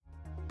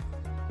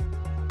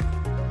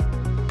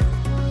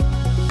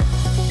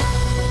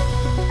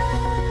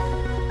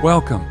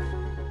Welcome.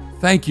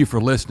 Thank you for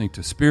listening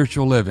to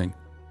Spiritual Living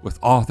with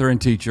author and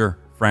teacher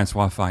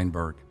Francois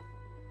Feinberg.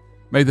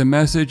 May the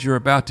message you're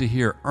about to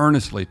hear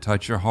earnestly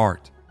touch your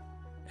heart,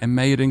 and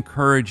may it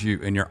encourage you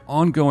in your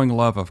ongoing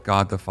love of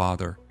God the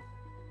Father,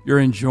 your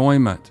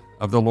enjoyment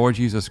of the Lord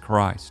Jesus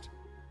Christ,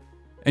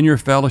 and your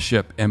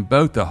fellowship in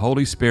both the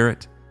Holy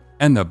Spirit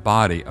and the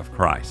body of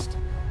Christ.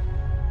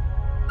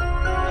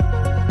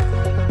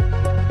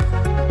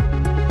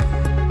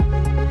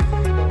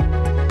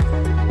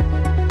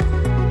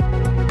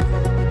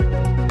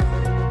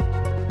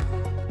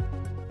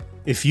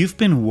 If you've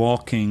been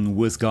walking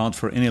with God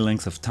for any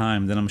length of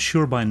time, then I'm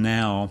sure by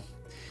now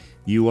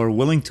you are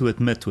willing to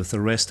admit with the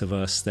rest of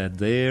us that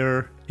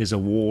there is a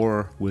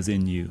war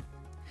within you.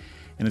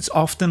 And it's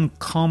often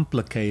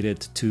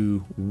complicated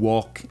to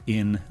walk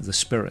in the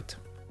Spirit.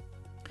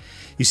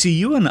 You see,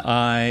 you and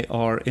I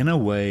are in a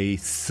way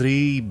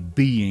three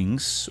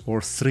beings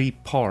or three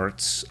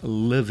parts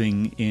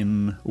living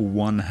in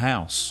one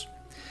house.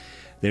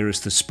 There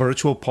is the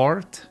spiritual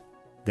part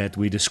that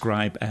we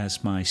describe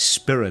as my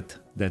spirit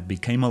that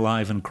became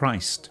alive in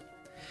Christ.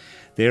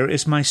 There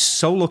is my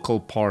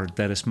soulical part,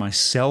 that is my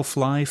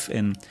self-life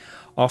and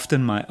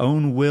often my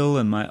own will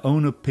and my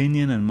own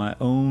opinion and my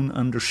own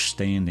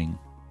understanding.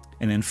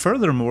 And then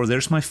furthermore,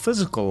 there's my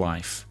physical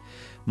life,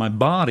 my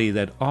body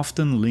that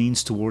often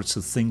leans towards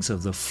the things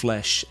of the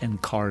flesh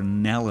and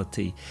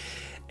carnality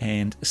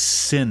and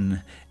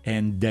sin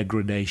and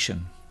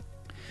degradation.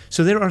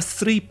 So there are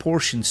three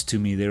portions to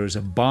me. There is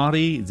a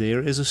body,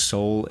 there is a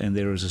soul, and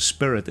there is a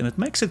spirit. And it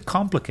makes it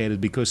complicated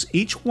because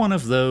each one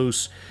of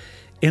those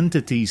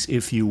entities,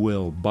 if you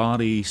will,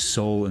 body,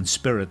 soul, and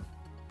spirit,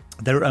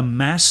 they're a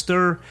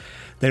master,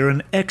 they're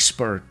an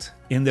expert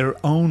in their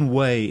own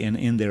way and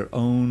in their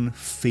own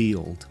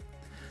field.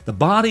 The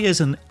body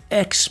is an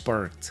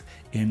expert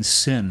in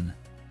sin.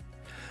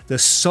 The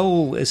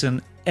soul is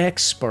an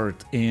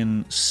expert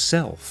in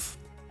self.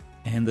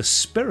 And the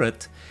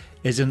spirit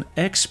is an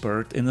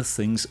expert in the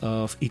things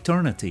of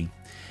eternity.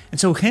 And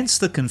so hence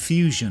the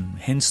confusion,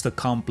 hence the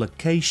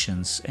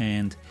complications,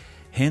 and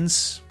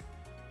hence,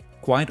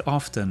 quite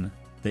often,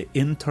 the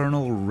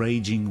internal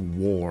raging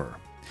war.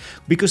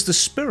 Because the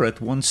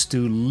Spirit wants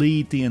to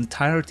lead the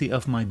entirety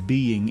of my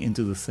being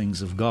into the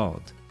things of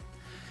God.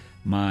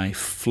 My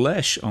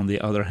flesh, on the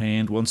other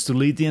hand, wants to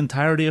lead the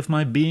entirety of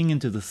my being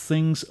into the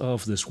things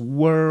of this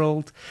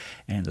world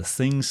and the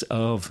things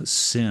of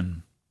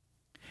sin.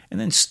 And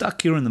then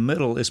stuck here in the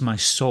middle is my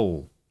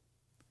soul.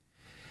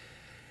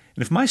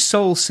 And if my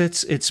soul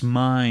sets its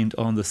mind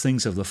on the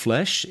things of the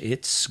flesh,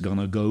 it's going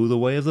to go the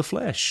way of the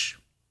flesh.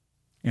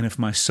 And if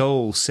my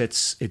soul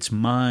sets its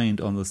mind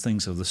on the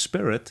things of the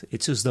Spirit,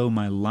 it's as though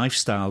my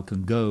lifestyle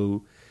can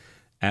go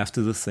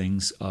after the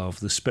things of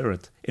the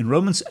Spirit. In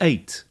Romans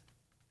 8,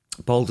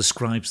 Paul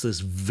describes this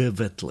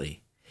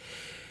vividly.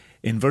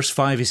 In verse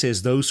 5, he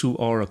says, "Those who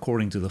are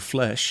according to the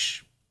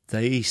flesh,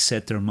 they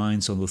set their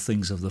minds on the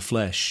things of the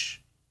flesh.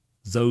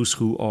 Those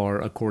who are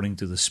according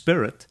to the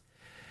Spirit,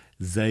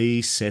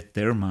 they set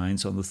their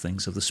minds on the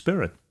things of the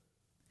Spirit."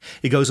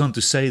 He goes on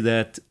to say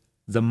that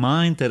the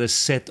mind that is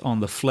set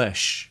on the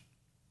flesh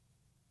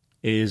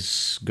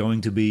is going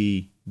to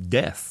be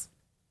death.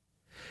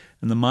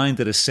 And the mind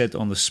that is set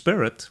on the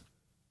Spirit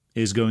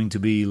is going to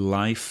be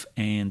life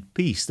and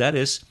peace. That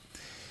is,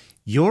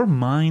 your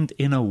mind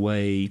in a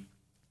way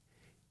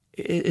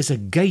is a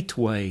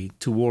gateway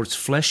towards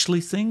fleshly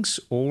things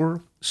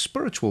or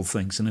spiritual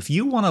things. And if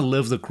you want to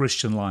live the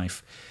Christian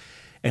life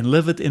and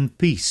live it in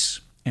peace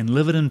and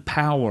live it in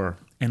power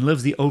and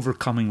live the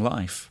overcoming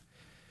life,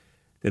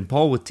 then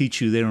Paul would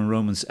teach you there in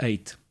Romans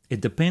 8,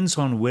 it depends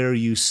on where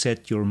you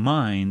set your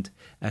mind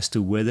as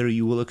to whether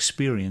you will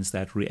experience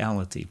that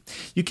reality.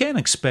 You can't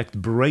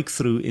expect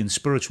breakthrough in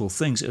spiritual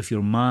things if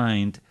your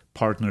mind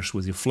partners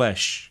with your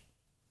flesh.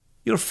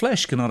 Your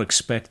flesh cannot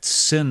expect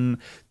sin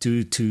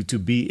to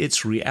be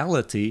its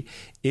reality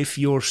if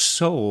your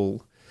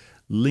soul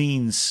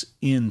leans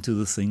into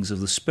the things of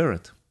the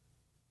Spirit.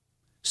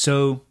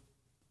 So,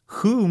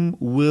 whom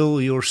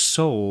will your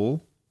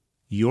soul,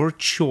 your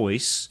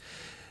choice,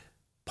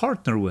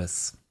 partner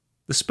with?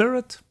 The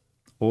Spirit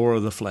or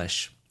the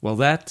flesh? Well,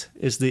 that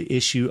is the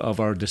issue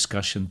of our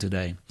discussion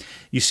today.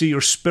 You see,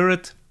 your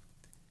spirit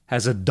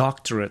has a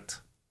doctorate,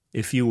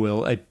 if you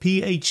will, a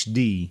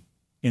PhD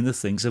in the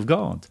things of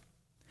God.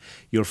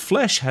 Your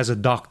flesh has a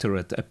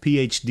doctorate, a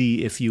PhD,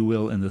 if you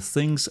will, in the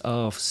things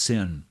of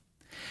sin.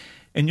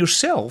 And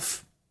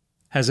yourself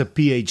has a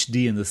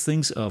PhD in the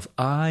things of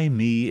I,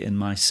 me, and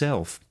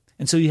myself.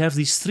 And so you have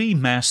these three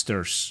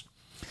masters,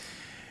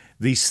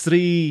 these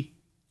three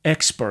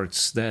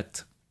experts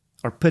that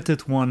are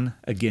pitted one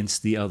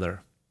against the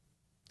other.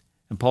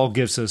 And Paul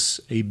gives us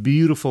a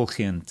beautiful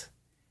hint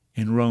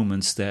in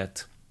Romans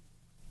that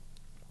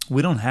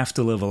we don't have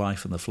to live a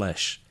life in the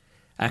flesh.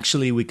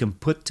 Actually, we can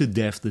put to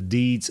death the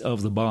deeds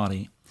of the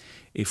body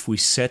if we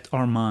set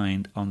our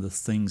mind on the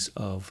things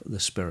of the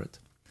Spirit.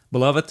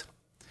 Beloved,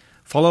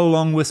 follow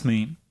along with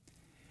me,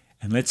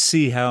 and let's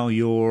see how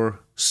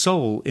your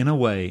soul, in a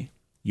way,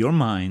 your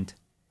mind,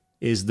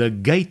 is the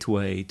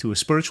gateway to a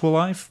spiritual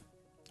life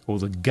or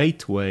the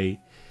gateway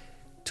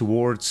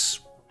towards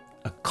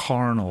a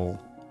carnal,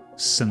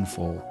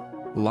 sinful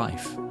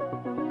life.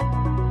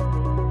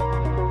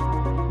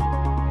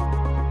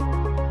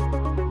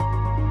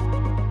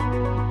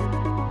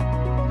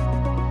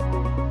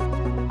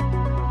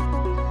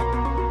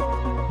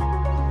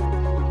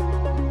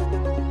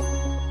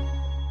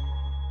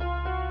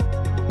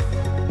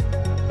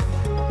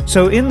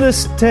 So in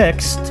this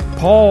text,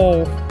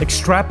 Paul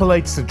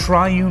extrapolates the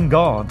triune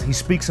God. He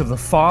speaks of the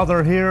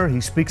Father here, he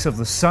speaks of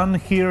the Son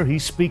here, he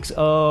speaks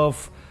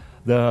of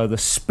the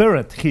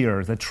Spirit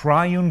here, the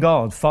triune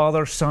God,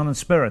 Father, Son, and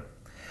Spirit.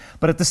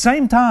 But at the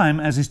same time,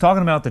 as he's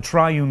talking about the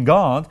triune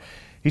God,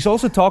 he's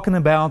also talking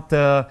about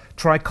the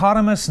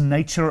trichotomous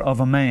nature of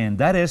a man.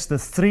 That is the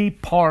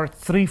three-part,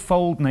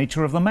 threefold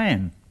nature of the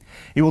man.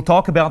 He will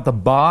talk about the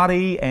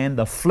body and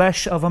the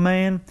flesh of a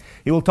man.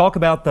 He will talk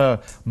about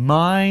the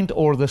mind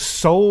or the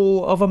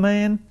soul of a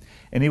man.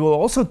 And he will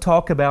also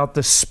talk about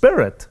the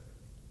Spirit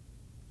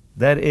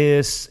that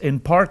is in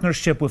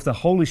partnership with the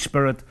Holy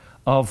Spirit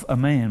of a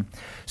man.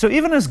 So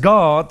even as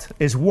God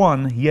is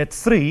one, yet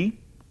three,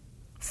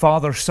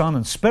 Father, Son,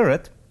 and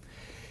Spirit,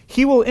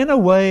 He will in a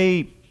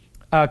way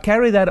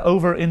carry that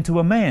over into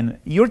a man.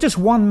 You're just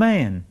one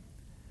man.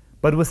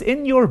 But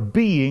within your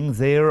being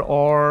there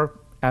are,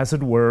 as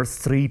it were,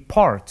 three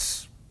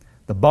parts: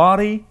 the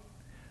body,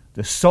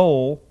 the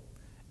soul,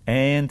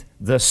 and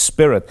the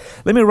Spirit.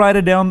 Let me write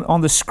it down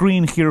on the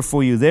screen here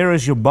for you. There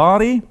is your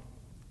body,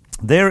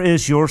 there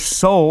is your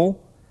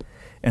soul,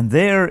 and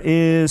there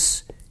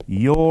is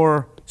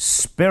your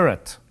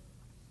spirit.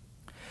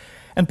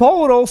 And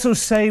Paul would also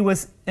say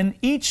within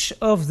each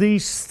of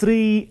these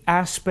three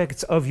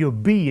aspects of your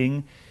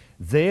being,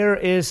 there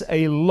is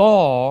a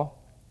law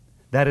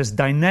that is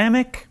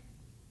dynamic,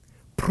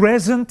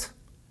 present,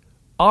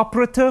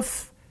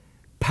 operative,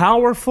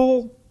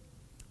 powerful,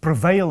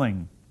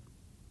 prevailing.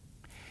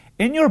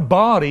 In your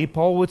body,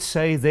 Paul would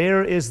say,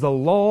 there is the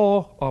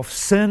law of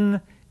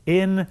sin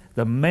in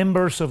the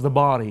members of the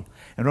body.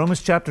 In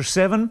Romans chapter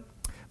 7,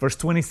 verse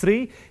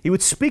 23, he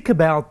would speak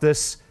about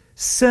this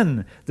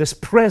sin, this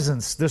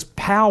presence, this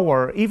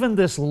power, even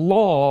this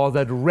law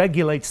that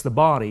regulates the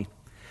body.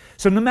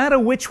 So no matter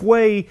which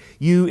way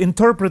you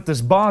interpret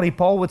this body,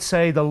 Paul would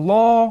say the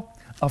law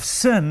of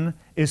sin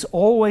is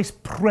always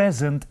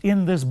present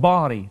in this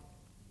body.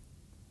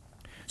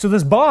 So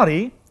this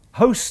body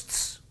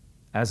hosts,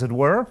 as it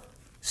were,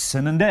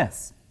 sin and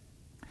death.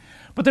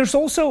 But there's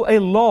also a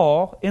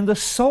law in the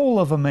soul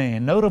of a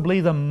man, notably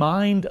the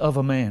mind of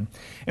a man.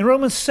 In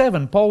Romans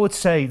 7, Paul would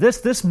say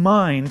this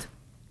mind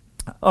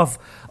of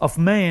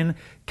man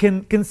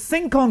can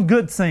think on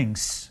good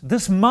things.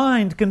 This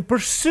mind can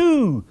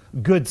pursue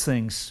good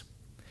things.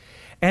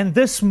 And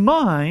this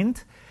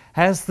mind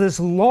has this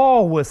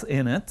law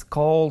within it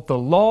called the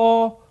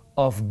law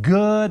of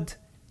good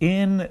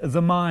in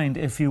the mind,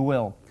 if you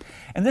will.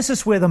 And this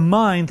is where the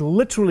mind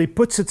literally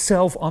puts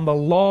itself on the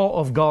law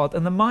of God.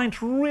 And the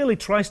mind really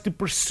tries to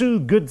pursue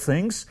good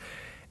things.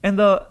 And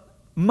the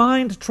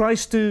mind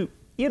tries to,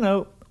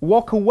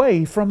 walk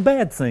away from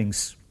bad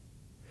things.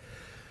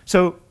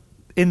 So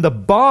in the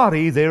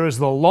body, there is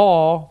the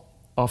law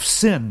of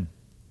sin.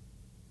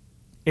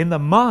 In the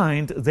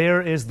mind,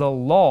 there is the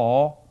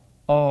law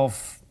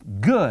of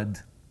good.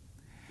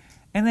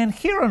 And then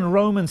here in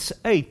Romans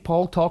 8,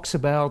 Paul talks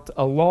about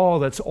a law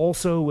that's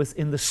also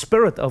within the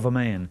spirit of a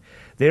man.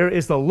 There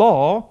is the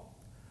law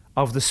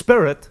of the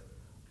Spirit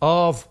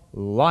of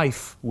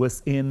life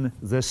within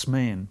this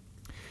man.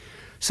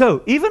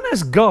 So, even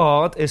as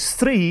God is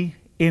three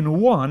in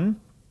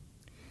one,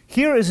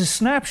 here is a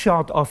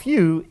snapshot of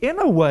you, in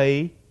a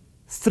way,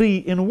 three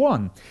in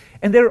one.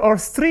 And there are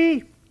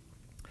three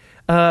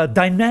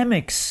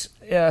dynamics,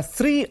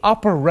 three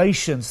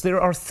operations, there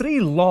are three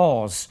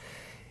laws.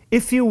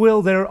 If you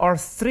will, there are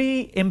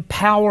three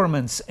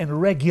empowerments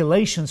and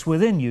regulations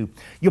within you.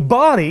 Your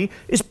body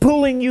is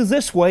pulling you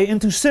this way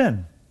into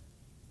sin.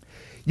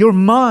 Your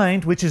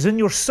mind, which is in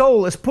your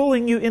soul, is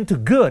pulling you into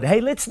good. Hey,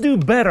 let's do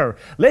better.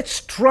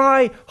 Let's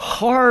try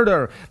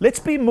harder. Let's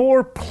be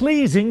more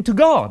pleasing to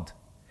God.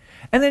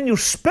 And then your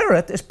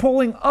spirit is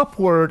pulling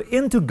upward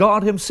into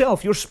God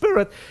Himself. Your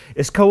spirit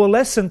is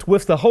coalescent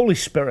with the Holy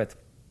Spirit.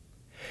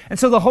 And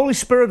so the Holy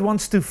Spirit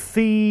wants to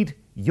feed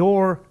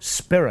your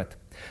spirit.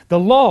 The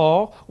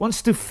law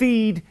wants to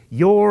feed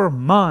your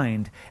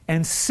mind,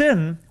 and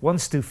sin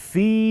wants to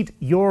feed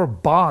your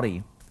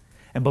body.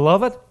 And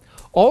beloved,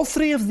 all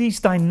three of these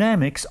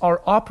dynamics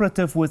are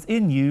operative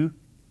within you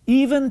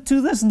even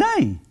to this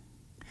day.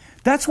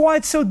 That's why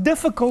it's so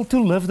difficult to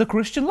live the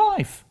Christian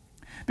life.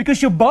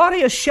 Because your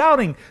body is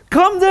shouting,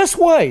 come this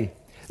way.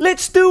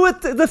 Let's do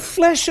it the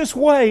flesh's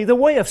way, the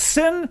way of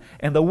sin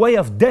and the way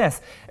of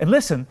death. And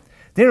listen,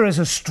 there is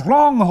a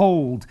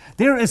stronghold,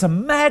 there is a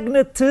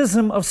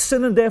magnetism of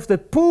sin and death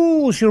that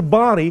pulls your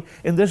body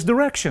in this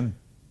direction.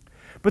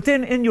 But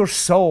then in your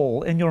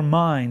soul, in your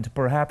mind,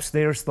 perhaps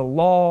there's the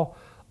law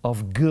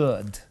of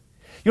good.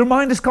 Your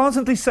mind is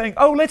constantly saying,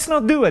 oh, let's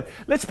not do it.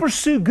 Let's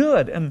pursue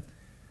good. And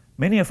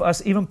Many of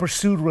us even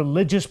pursued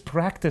religious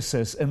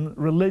practices and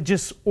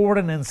religious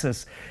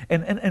ordinances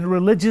and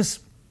religious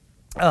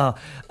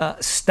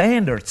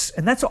standards.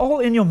 And that's all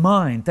in your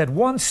mind that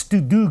wants to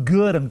do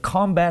good and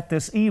combat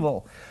this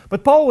evil.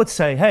 But Paul would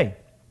say, hey,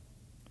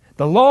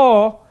 the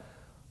law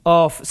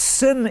of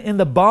sin in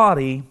the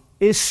body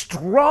is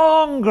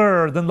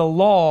stronger than the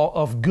law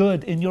of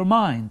good in your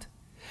mind.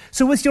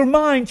 So with your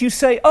mind, you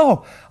say,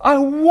 oh, I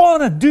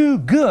want to do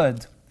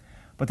good.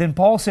 But then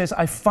Paul says,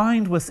 I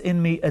find within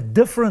me a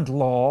different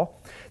law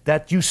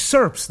that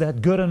usurps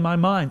that good in my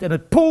mind, and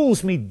it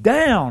pulls me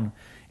down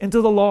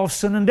into the law of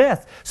sin and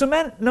death. So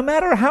no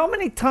matter how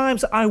many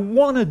times I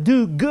want to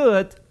do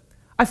good,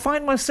 I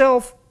find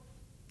myself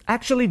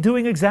actually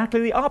doing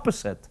exactly the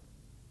opposite.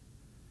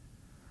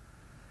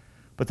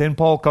 But then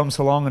Paul comes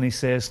along and he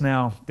says,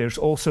 now, there's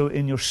also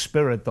in your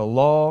spirit the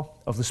law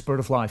of the Spirit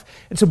of life.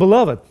 And so,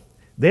 beloved,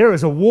 there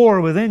is a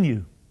war within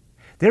you.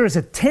 There is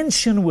a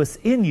tension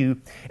within you,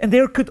 and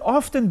there could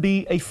often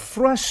be a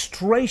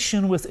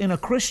frustration within a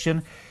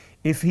Christian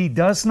if he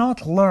does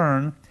not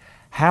learn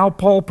how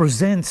Paul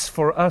presents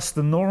for us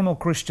the normal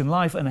Christian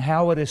life and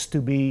how it is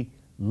to be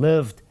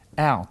lived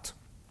out.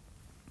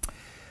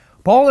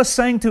 Paul is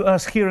saying to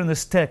us here in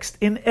this text,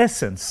 in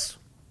essence,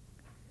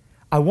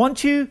 I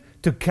want you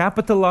to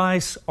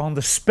capitalize on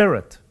the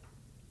Spirit.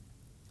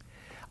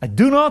 I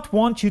do not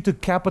want you to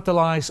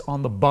capitalize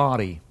on the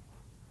body.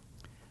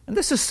 And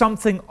this is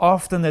something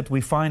often that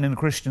we find in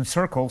Christian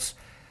circles.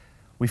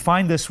 We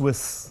find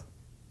this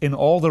in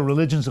all the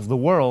religions of the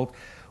world,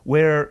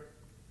 where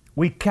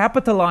we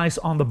capitalize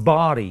on the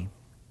body.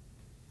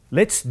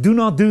 Let's do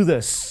not do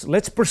this.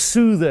 Let's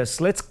pursue this.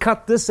 Let's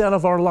cut this out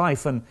of our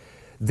life. And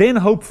then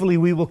hopefully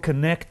we will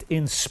connect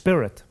in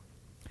spirit.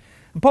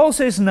 And Paul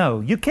says,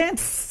 no, you can't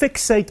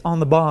fixate on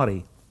the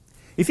body.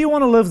 If you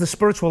want to live the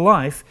spiritual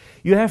life,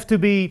 you have to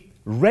be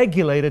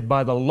regulated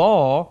by the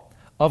law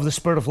of the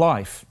Spirit of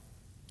life.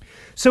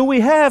 So we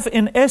have,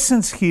 in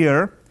essence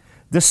here,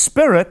 the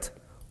Spirit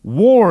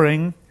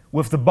warring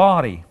with the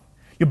body.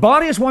 Your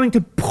body is wanting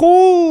to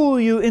pull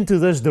you into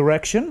this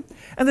direction,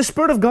 and the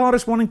Spirit of God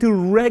is wanting to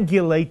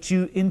regulate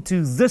you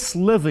into this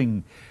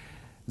living,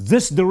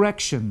 this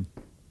direction,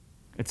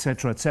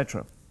 etc.,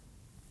 etc.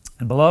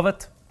 And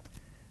beloved,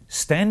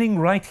 standing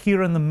right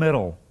here in the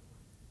middle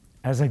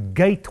as a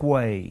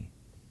gateway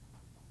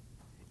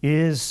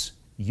is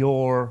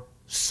your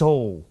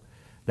soul.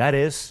 That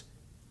is,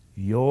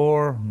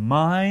 your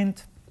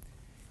mind,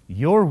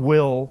 your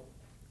will,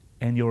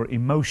 and your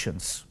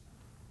emotions.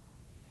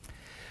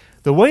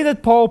 The way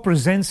that Paul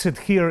presents it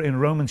here in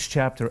Romans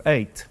chapter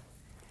 8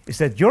 is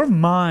that your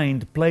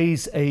mind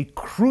plays a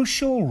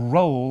crucial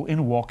role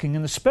in walking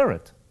in the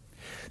Spirit.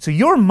 So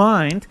your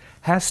mind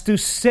has to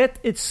set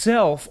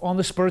itself on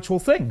the spiritual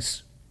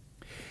things.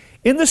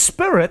 In the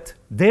Spirit,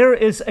 there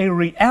is a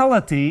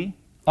reality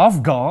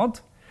of God,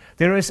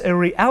 there is a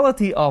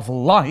reality of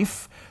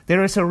life,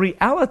 there is a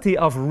reality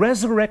of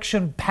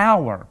resurrection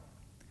power.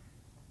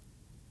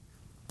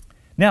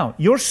 Now,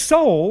 your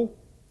soul,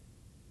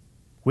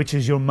 which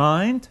is your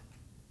mind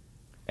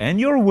and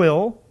your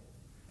will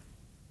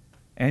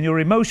and your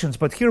emotions,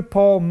 but here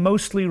Paul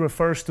mostly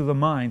refers to the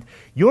mind.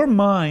 Your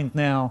mind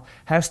now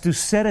has to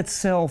set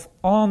itself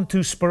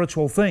onto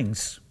spiritual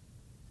things.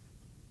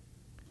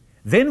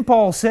 Then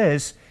Paul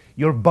says,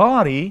 your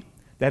body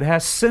that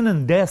has sin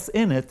and death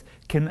in it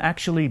can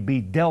actually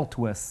be dealt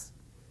with.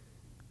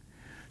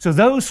 So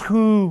those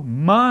who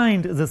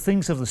mind the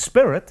things of the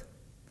Spirit,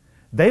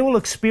 they will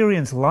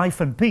experience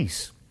life and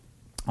peace.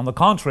 On the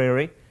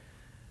contrary,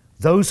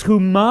 those who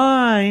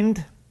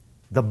mind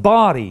the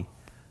body,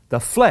 the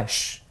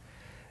flesh,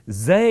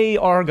 they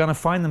are going to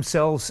find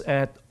themselves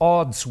at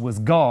odds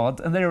with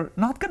God, and they're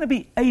not going to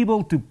be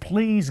able to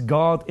please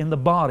God in the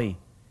body.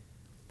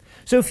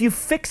 So if you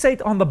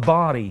fixate on the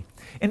body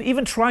and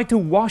even try to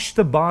wash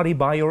the body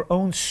by your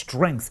own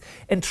strength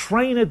and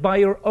train it by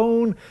your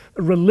own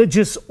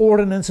religious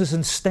ordinances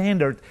and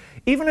standard,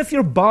 even if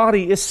your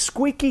body is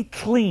squeaky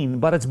clean,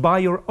 but it's by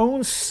your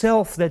own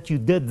self that you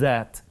did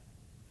that,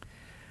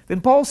 then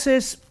Paul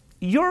says,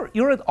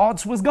 you're at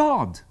odds with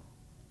God.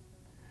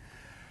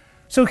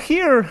 So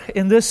here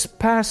in this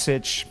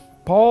passage,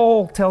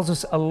 Paul tells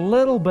us a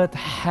little bit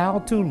how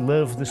to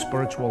live the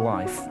spiritual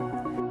life.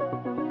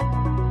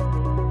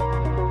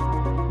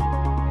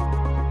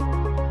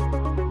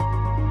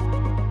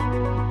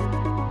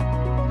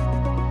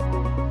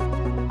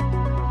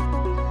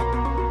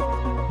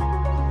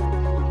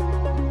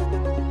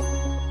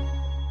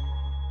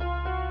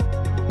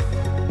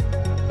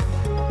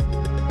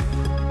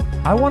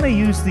 I want to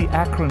use the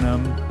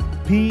acronym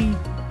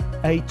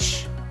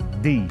PhD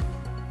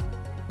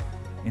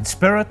in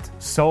spirit,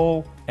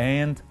 soul,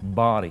 and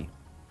body.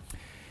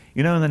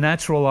 You know, in the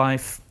natural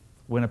life,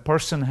 when a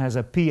person has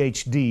a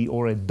PhD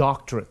or a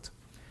doctorate,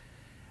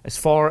 as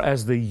far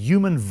as the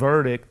human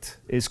verdict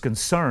is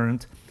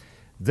concerned,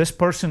 this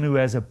person who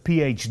has a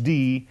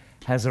PhD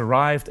has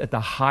arrived at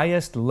the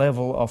highest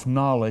level of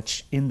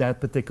knowledge in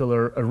that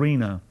particular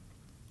arena,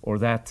 or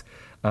that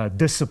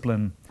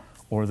discipline,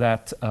 or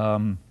that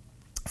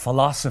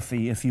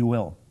philosophy, if you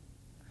will.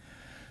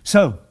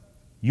 So,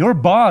 your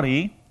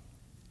body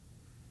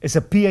is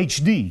a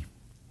PhD.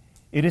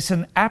 It is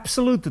an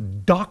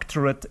absolute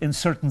doctorate in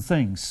certain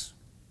things.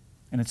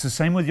 And it's the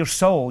same with your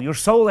soul. Your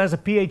soul has a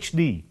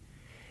PhD.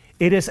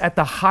 It is at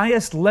the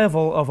highest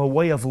level of a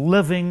way of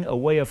living, a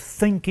way of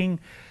thinking.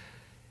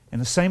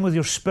 And the same with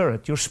your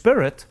spirit. Your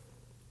spirit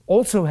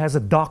also has a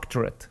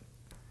doctorate,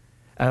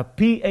 a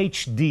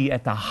PhD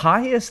at the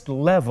highest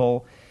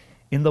level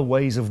in the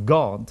ways of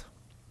God.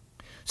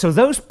 So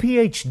those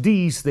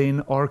PhDs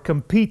then are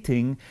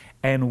competing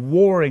and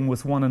warring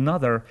with one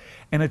another,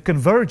 and it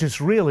converges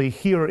really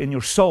here in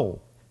your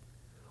soul.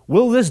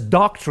 Will this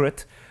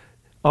doctorate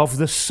of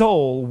the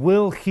soul,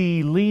 will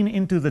he lean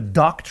into the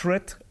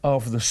doctorate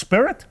of the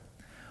spirit,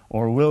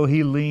 or will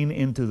he lean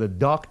into the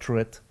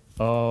doctorate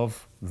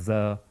of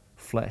the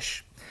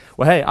flesh?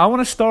 Well, hey, I want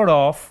to start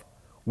off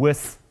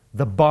with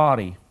the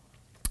body.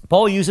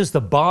 Paul uses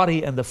the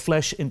body and the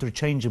flesh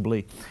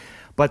interchangeably,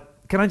 but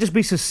can I just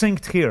be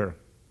succinct here?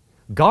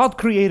 God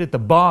created the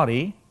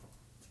body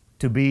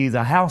to be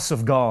the house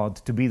of God,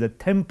 to be the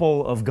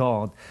temple of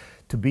God,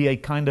 to be a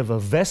kind of a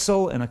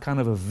vessel and a kind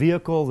of a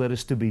vehicle that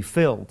is to be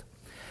filled.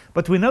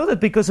 But we know that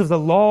because of the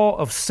law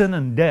of sin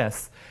and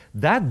death,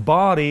 that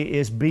body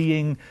is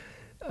being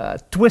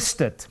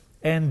twisted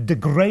and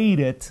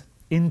degraded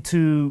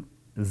into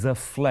the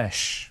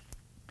flesh.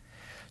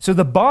 So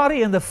the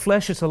body and the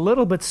flesh is a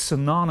little bit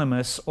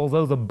synonymous,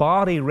 although the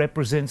body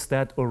represents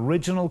that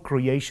original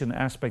creation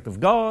aspect of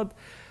God,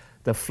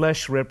 the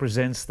flesh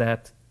represents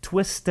that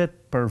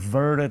twisted,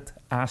 perverted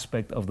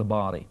aspect of the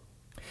body.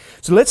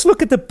 So let's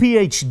look at the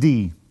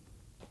PhD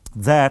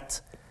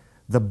that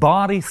the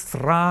body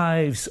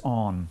thrives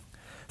on.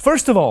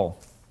 First of all,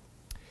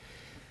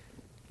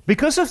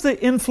 because of the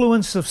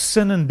influence of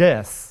sin and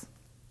death,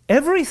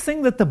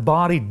 everything that the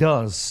body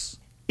does,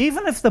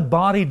 even if the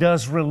body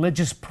does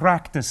religious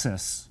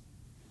practices,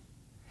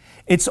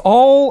 it's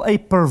all a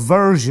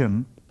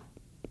perversion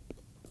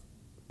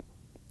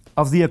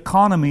of the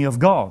economy of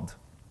God.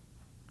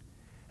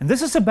 And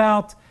this is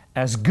about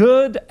as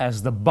good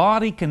as the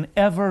body can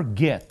ever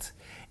get.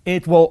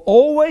 It will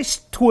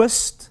always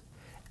twist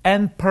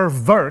and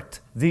pervert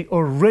the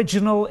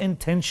original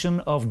intention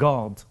of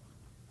God.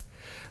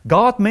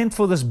 God meant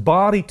for this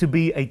body to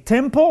be a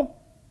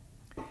temple,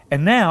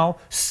 and now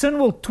sin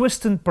will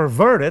twist and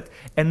pervert it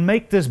and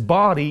make this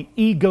body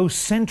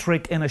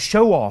egocentric and a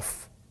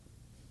show-off.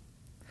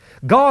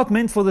 God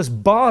meant for this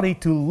body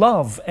to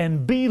love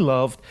and be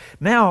loved.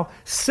 Now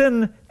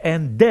sin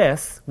and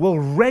death will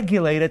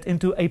regulate it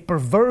into a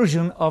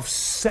perversion of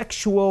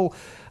sexual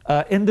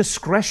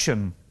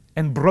indiscretion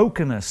and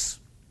brokenness.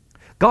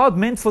 God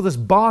meant for this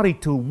body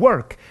to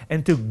work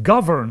and to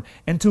govern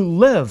and to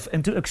live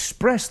and to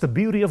express the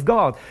beauty of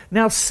God.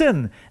 Now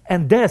sin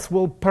and death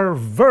will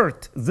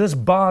pervert this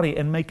body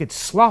and make it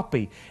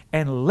sloppy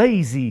and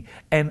lazy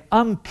and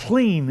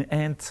unclean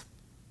and,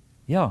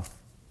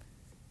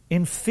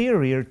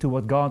 inferior to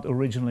what God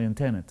originally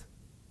intended.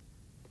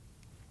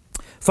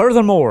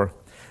 Furthermore,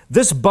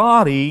 this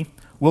body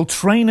will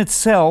train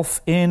itself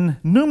in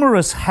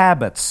numerous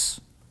habits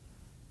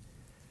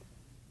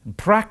and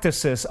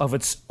practices of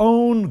its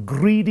own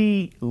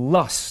greedy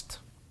lust.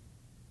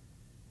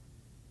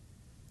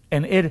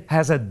 And it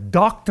has a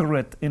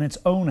doctorate in its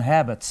own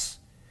habits.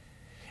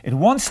 It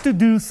wants to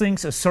do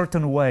things a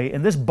certain way,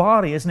 and this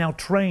body is now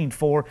trained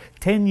for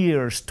 10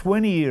 years,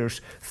 20 years,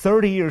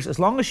 30 years. As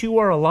long as you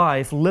are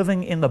alive,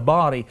 living in the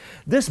body,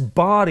 this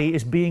body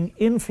is being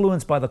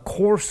influenced by the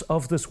course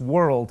of this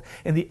world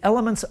and the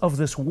elements of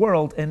this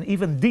world, and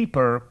even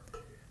deeper,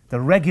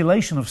 the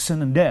regulation of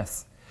sin and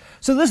death.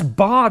 So this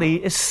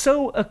body is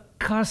so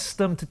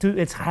accustomed to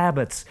its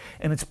habits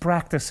and its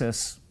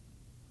practices.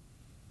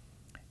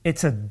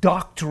 It's a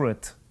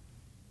doctorate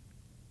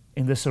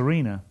in this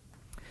arena.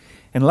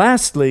 And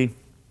lastly,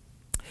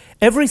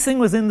 everything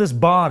within this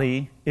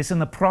body is in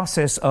the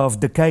process of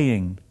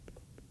decaying.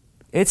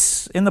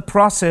 It's in the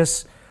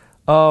process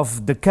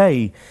of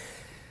decay.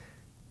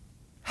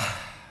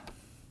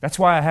 That's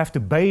why I have to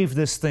bathe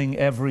this thing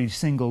every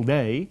single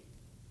day,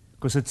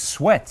 because it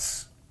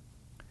sweats.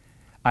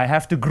 I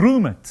have to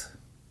groom it.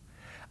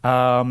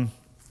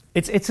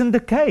 It's in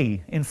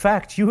decay. In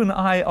fact, you and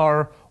I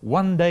are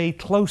one day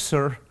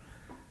closer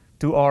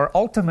to our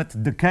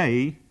ultimate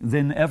decay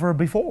than ever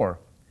before.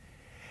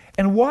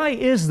 And why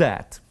is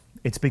that?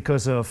 It's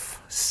because of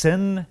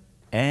sin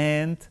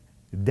and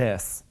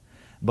death.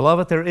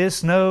 Beloved, there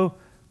is no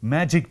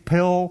magic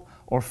pill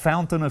or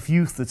fountain of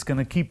youth that's going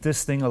to keep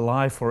this thing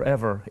alive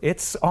forever.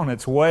 It's on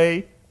its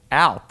way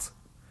out.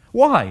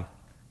 Why?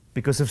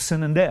 Because of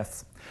sin and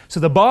death.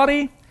 So the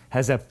body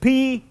has a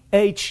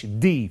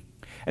PhD.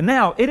 And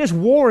now it is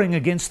warring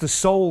against the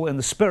soul and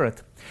the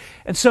spirit.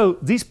 And so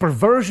these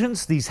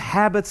perversions, these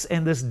habits,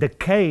 and this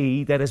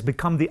decay that has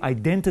become the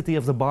identity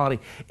of the body,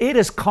 it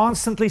is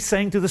constantly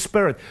saying to the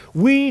spirit,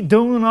 we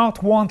do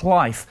not want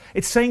life.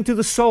 It's saying to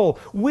the soul,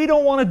 we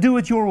don't want to do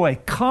it your way.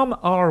 Come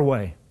our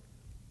way.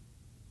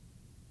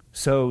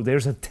 So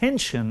there's a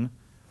tension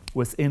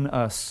within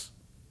us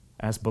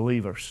as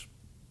believers.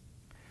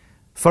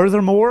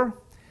 Furthermore,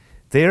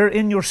 there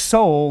in your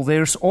soul,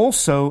 there's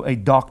also a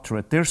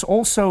doctorate. There's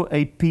also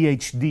a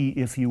PhD,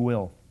 if you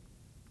will.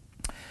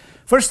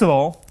 First of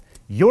all,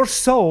 your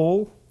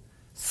soul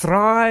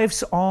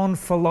thrives on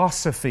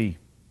philosophy,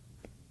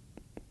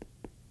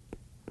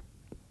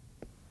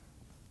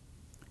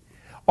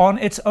 on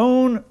its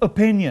own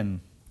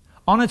opinion,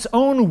 on its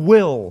own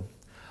will,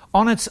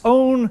 on its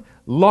own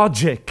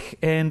logic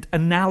and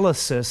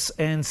analysis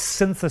and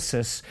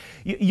synthesis.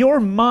 Your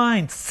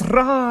mind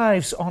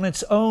thrives on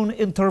its own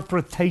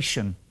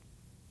interpretation.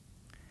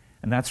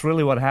 And that's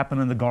really what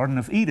happened in the Garden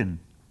of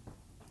Eden.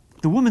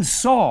 The woman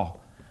saw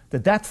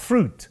that that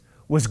fruit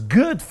was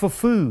good for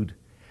food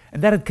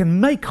and that it can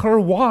make her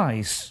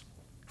wise,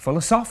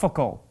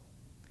 philosophical.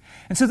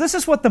 And so this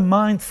is what the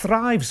mind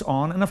thrives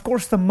on. And of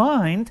course, the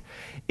mind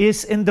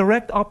is in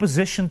direct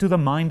opposition to the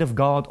mind of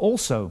God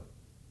also.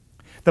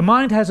 The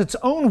mind has its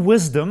own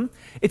wisdom,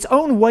 its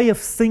own way of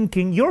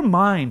thinking. Your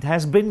mind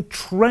has been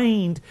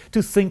trained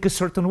to think a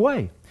certain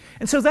way.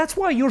 And so that's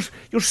why your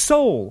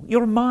soul,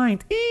 your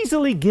mind,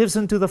 easily gives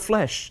into the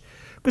flesh,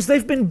 because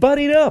they've been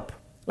buddied up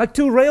like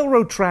two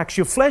railroad tracks.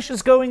 Your flesh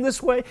is going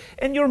this way,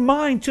 and your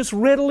mind just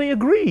readily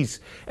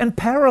agrees and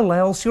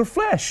parallels your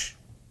flesh.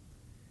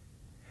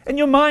 And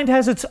your mind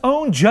has its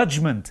own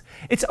judgment,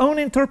 its own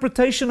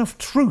interpretation of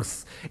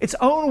truth, its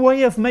own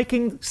way of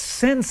making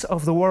sense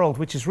of the world,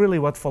 which is really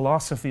what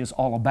philosophy is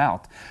all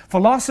about.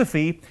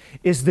 Philosophy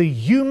is the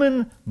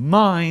human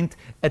mind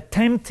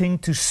attempting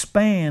to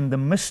span the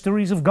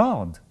mysteries of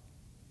God.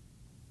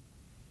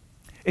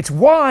 It's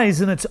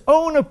wise in its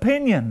own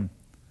opinion,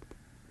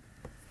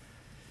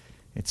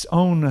 its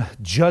own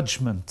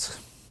judgment.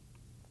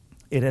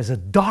 It has a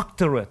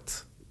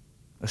doctorate,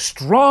 a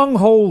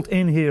stronghold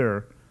in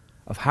here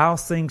of how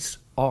things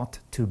ought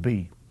to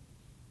be.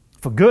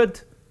 For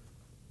good,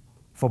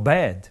 for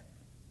bad,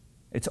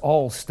 it's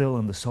all still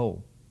in the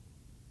soul.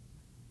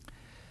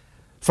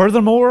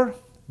 Furthermore,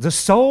 the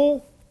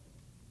soul,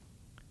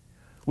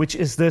 which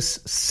is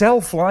this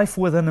self-life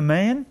within a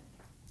man,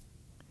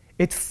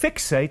 it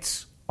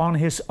fixates on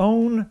his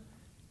own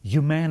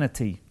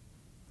humanity.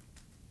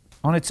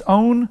 On its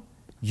own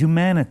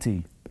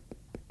humanity.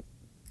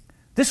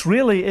 This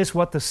really is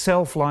what the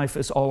self-life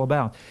is all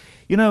about.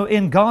 You know,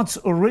 in God's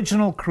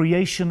original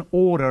creation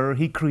order,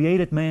 He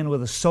created man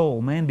with a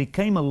soul. Man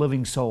became a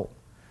living soul.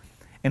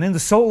 And in the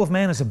soul of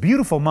man is a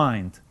beautiful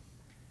mind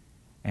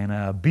and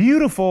a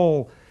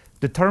beautiful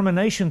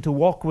determination to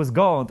walk with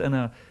God and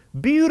a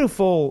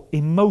beautiful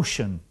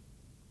emotion.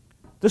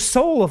 The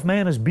soul of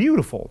man is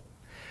beautiful.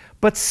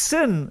 But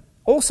sin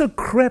also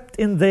crept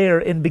in there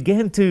and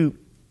began to,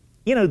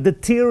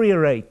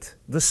 deteriorate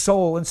the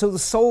soul. And so the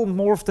soul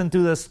morphed into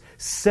this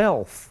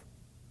self.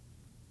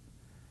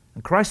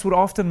 And Christ would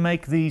often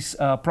make these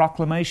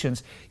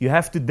proclamations. You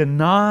have to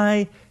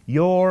deny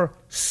your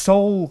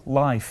soul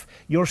life,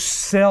 your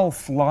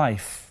self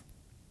life,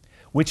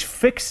 which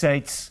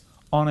fixates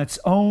on its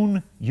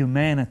own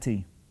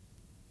humanity.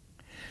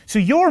 So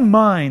your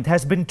mind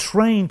has been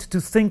trained to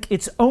think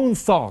its own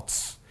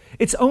thoughts,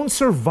 its own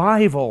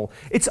survival,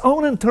 its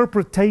own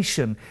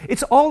interpretation.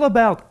 It's all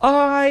about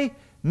I,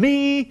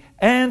 me,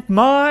 and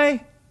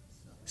myself.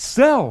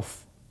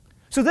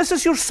 So this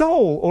is your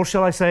soul, or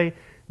shall I say,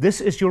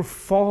 this is your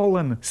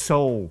fallen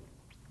soul.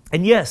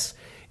 And yes,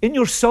 in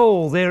your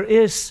soul there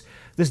is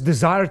this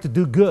desire to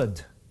do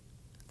good.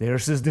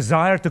 There's this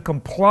desire to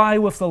comply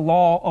with the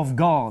law of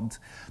God,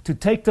 to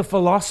take the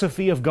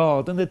philosophy of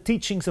God and the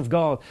teachings of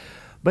God.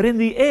 But in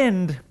the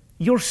end,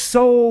 your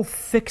soul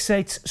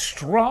fixates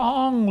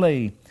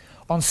strongly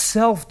on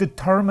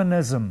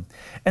self-determinism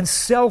and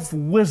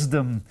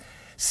self-wisdom,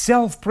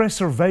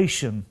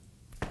 self-preservation.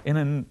 In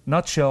a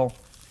nutshell,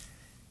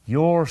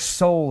 your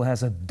soul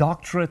has a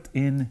doctorate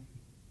in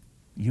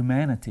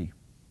humanity.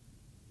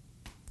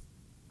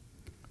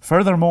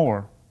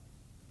 Furthermore,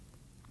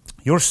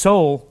 your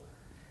soul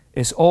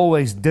is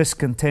always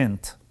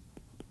discontent.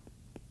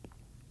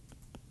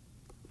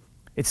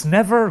 It's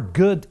never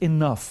good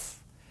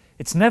enough.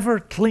 It's never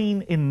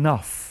clean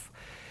enough.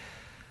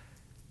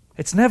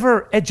 It's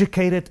never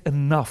educated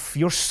enough.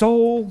 Your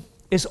soul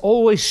is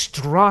always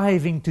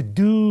striving to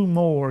do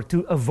more,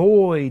 to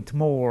avoid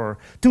more,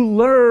 to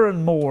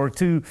learn more,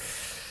 to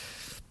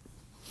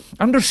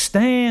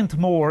understand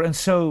more. And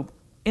so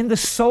in the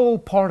soul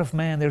part of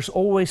man, there's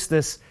always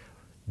this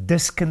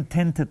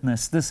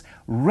discontentedness, this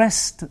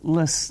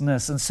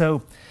restlessness. And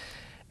so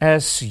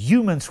as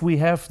humans, we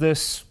have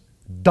this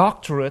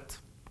doctorate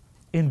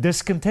in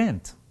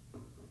discontent.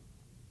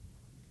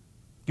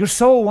 Your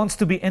soul wants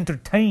to be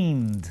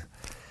entertained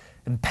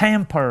and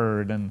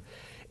pampered, and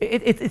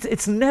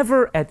it's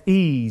never at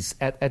ease,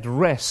 at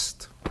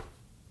rest.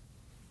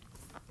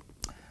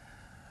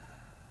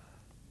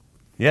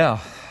 Yeah,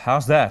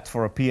 how's that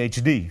for a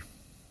PhD?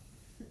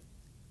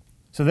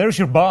 So there's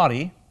your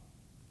body,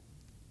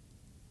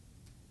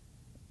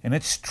 and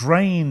it's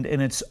trained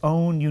in its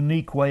own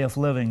unique way of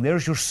living.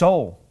 There's your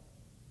soul,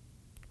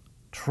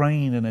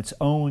 trained in its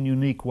own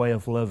unique way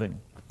of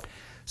living.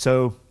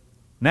 So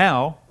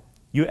now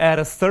you add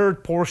a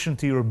third portion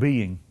to your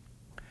being.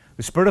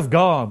 The Spirit of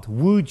God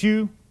wooed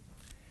you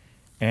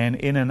And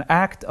in an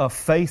act of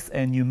faith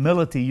and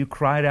humility, you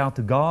cried out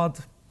to God,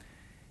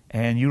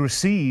 and you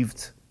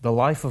received the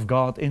life of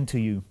God into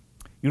you.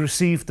 You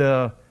received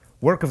the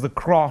work of the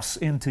cross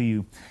into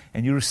you,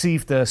 and you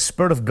received the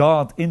Spirit of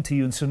God into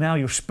you, and so now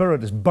your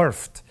spirit is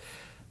birthed,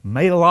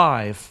 made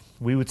alive,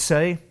 we would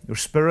say. Your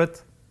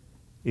spirit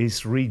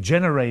is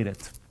regenerated.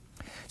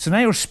 So now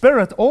your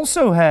spirit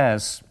also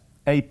has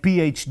a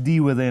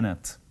PhD within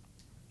it.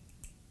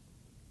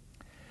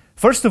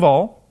 First of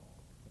all,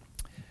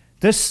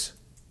 this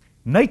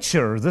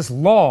nature, this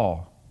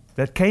law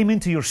that came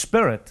into your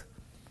spirit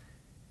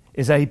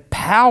is a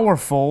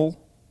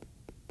powerful,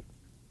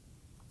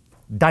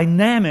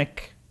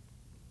 dynamic,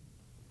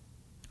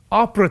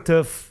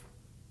 operative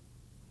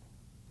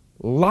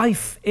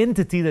life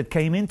entity that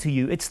came into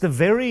you. It's the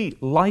very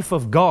life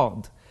of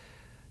God,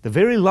 the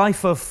very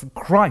life of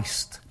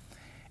Christ.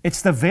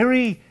 It's the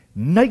very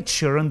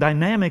nature and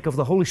dynamic of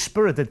the Holy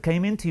Spirit that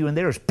came into you, and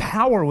there is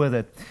power with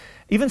it.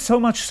 Even so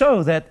much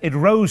so that it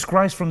rose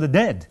Christ from the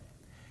dead.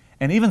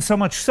 And even so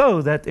much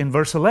so that in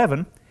verse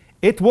 11,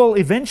 it will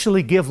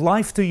eventually give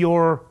life to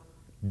your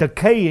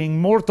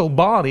decaying mortal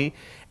body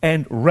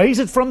and raise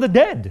it from the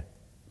dead.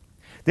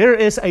 There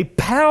is a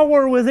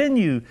power within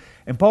you,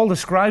 and Paul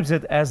describes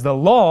it as the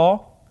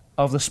law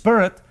of the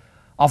Spirit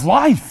of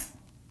life.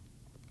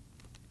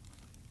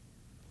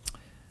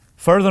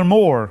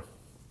 Furthermore,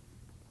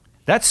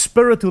 that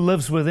Spirit who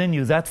lives within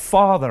you, that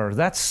Father,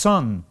 that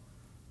Son,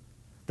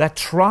 that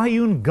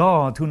triune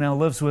God who now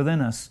lives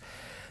within us,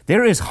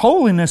 there is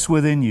holiness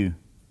within you.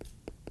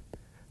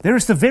 There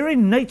is the very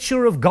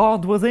nature of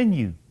God within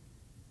you.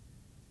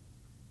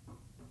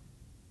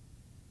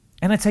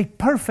 And it's a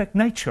perfect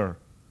nature.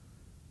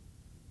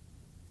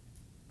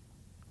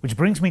 Which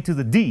brings me to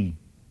the D.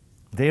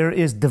 There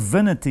is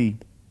divinity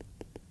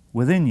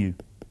within you.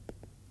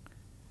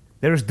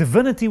 There is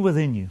divinity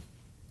within you.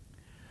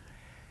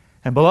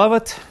 And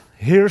beloved,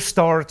 here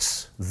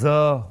starts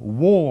the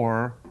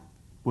war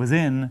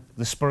within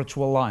the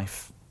spiritual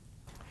life.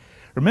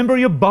 Remember,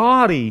 your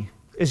body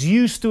is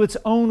used to its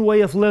own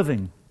way of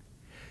living.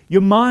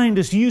 Your mind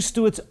is used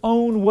to its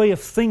own way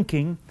of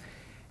thinking.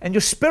 And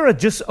your spirit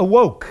just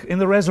awoke in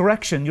the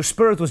resurrection. Your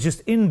spirit was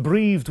just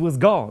inbreathed with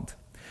God.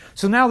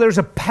 So now there's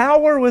a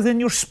power within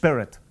your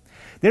spirit.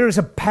 There is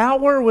a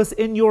power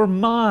within your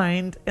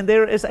mind, and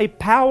there is a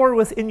power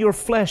within your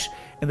flesh,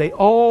 and they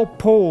all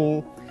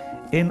pull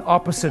in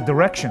opposite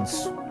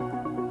directions.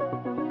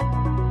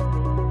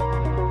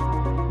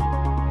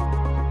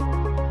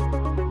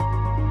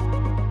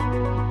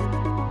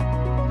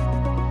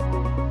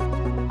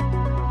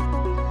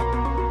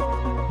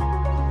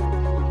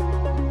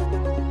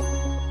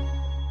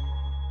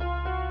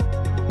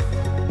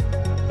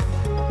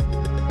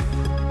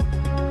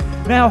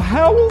 Now,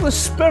 how will the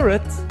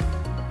Spirit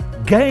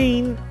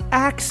gain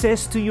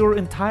access to your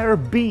entire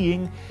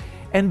being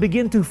and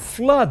begin to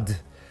flood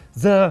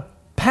the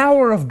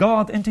power of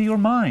God into your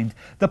mind,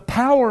 the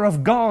power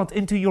of God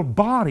into your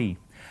body?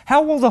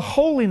 How will the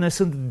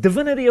holiness and the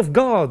divinity of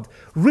God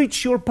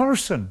reach your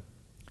person?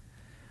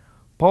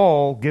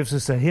 Paul gives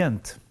us a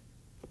hint.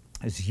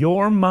 As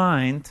your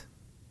mind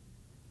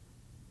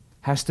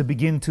has to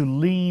begin to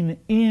lean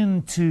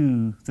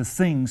into the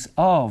things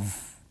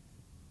of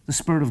the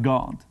Spirit of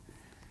God,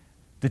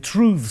 the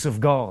truths of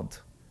God,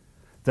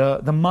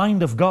 the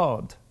mind of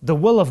God, the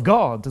will of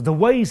God, the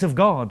ways of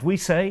God. We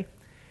say,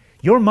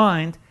 your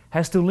mind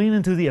has to lean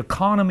into the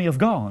economy of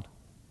God.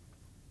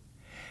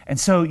 And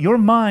so your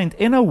mind,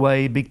 in a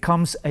way,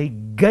 becomes a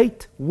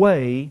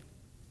gateway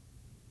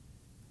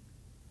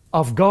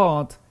of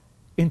God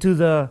into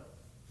the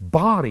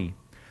body.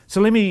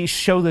 So let me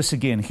show this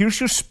again.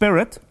 Here's your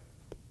spirit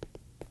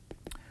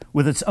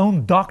with its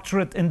own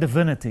doctorate in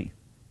divinity.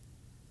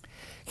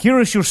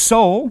 Here is your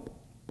soul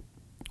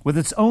with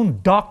its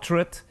own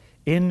doctorate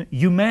in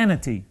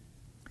humanity.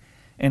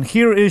 And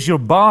here is your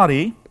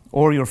body,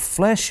 or your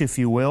flesh, if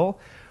you will,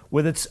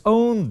 with its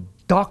own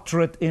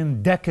doctorate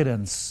in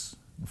decadence,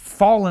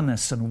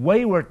 fallenness, and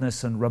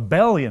waywardness, and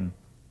rebellion.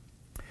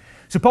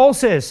 So Paul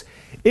says,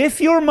 if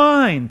your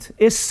mind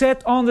is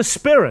set on the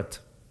Spirit,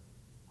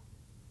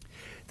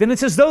 then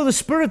it's as though the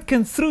Spirit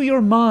can, through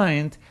your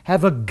mind,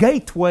 have a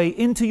gateway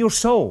into your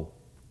soul,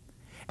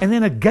 and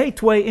then a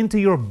gateway into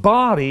your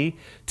body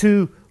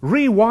to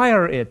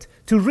rewire it,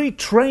 to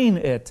retrain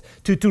it,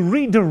 to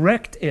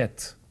redirect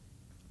it.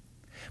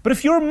 But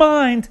if your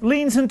mind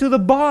leans into the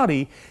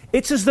body,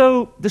 it's as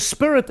though the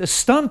Spirit is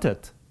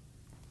stunted.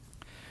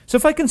 So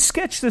if I can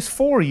sketch this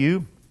for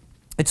you,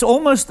 it's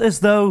almost as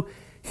though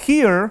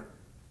here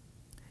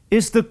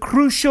is the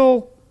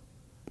crucial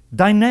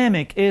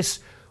dynamic, is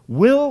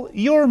will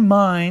your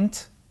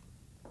mind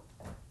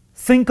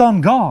think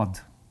on God?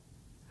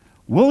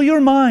 Will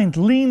your mind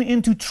lean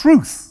into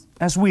truth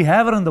as we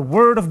have it in the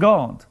Word of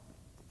God?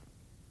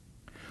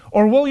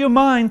 Or will your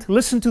mind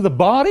listen to the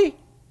body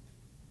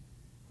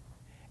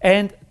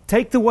and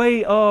take the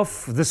way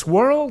of this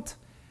world,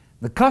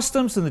 the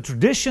customs and the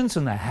traditions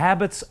and the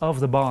habits of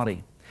the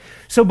body?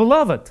 So,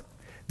 beloved,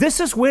 This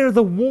is where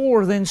the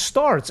war then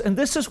starts, and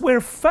this is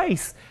where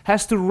faith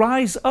has to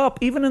rise up,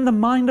 even in the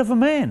mind of a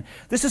man.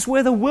 This is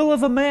where the will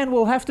of a man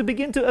will have to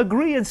begin to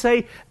agree and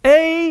say,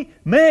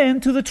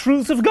 Amen to the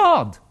truth of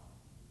God.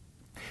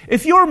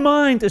 If your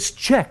mind is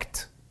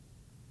checked,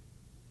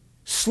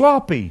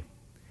 sloppy,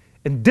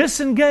 and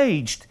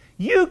disengaged,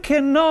 you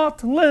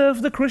cannot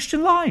live the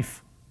Christian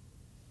life.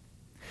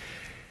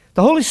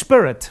 The Holy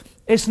Spirit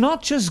is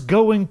not just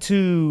going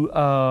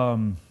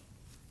to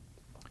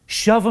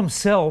shove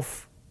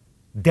Himself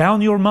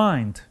down your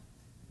mind.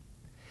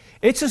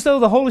 It's as though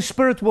the Holy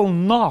Spirit will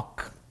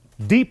knock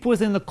deep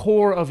within the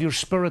core of your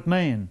spirit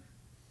man.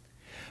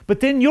 But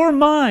then your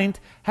mind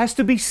has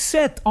to be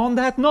set on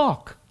that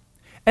knock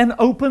and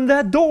open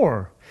that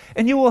door.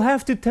 And you will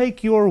have to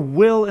take your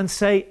will and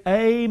say,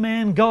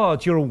 Amen,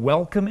 God, you're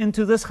welcome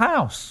into this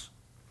house.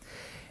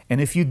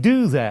 And if you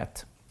do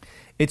that,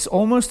 it's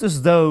almost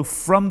as though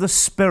from the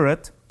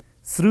Spirit,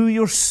 through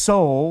your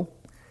soul,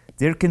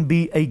 there can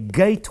be a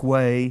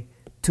gateway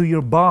to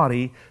your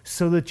body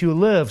so that you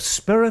live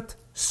spirit,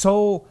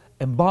 soul,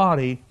 and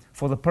body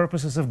for the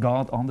purposes of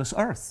God on this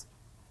earth.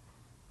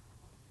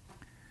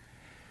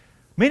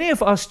 Many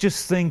of us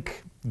just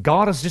think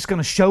God is just going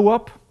to show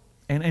up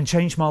and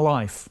change my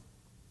life,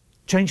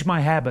 change my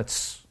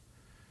habits.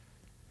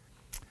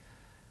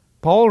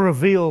 Paul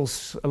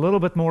reveals a little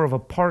bit more of a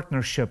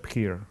partnership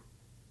here.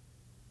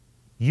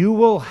 You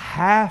will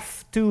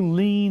have to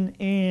lean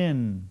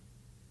in.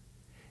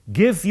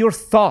 Give your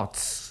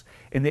thoughts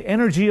and the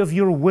energy of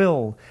your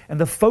will and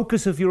the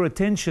focus of your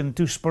attention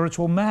to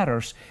spiritual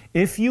matters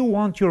if you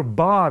want your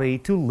body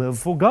to live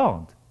for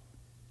God.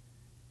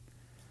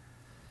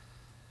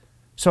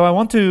 So I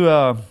want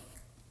to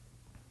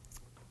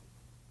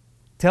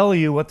tell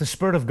you what the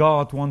Spirit of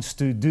God wants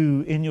to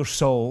do in your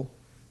soul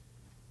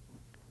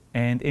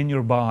and in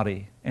your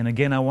body. And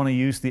again, I want to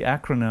use the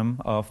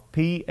acronym of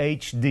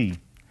PhD.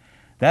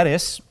 That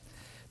is,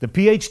 the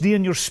PhD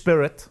in your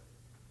spirit,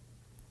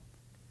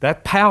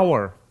 that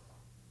power,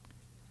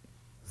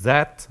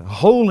 that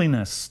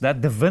holiness, that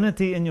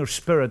divinity in your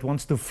spirit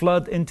wants to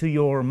flood into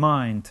your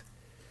mind,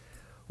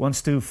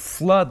 wants to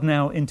flood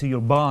now into your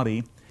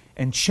body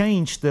and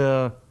change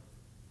the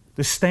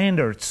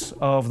standards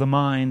of the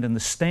mind and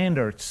the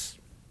standards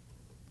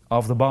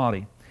of the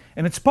body.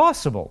 And it's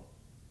possible.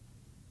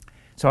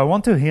 So I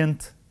want to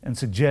hint and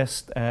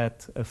suggest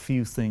at a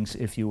few things,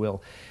 if you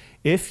will.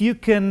 If you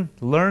can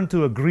learn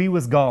to agree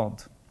with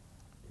God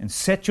and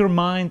set your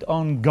mind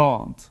on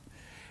God,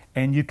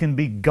 and you can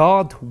be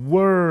God's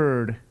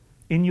Word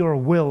in your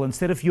will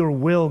instead of your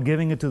will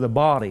giving it to the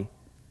body,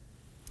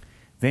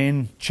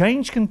 then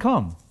change can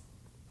come.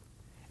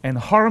 And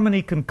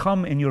harmony can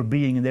come in your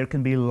being, and there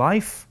can be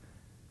life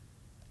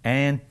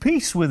and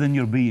peace within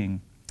your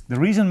being. The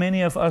reason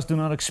many of us do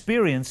not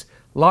experience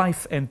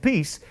life and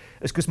peace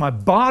is because my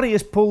body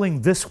is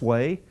pulling this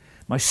way,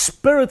 my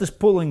spirit is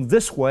pulling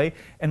this way,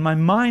 and my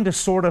mind is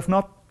sort of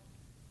not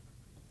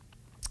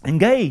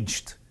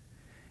engaged.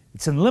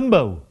 It's in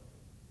limbo.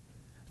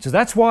 So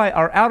that's why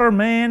our outer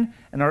man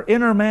and our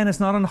inner man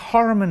is not in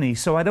harmony,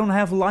 so I don't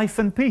have life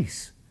and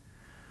peace.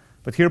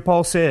 But here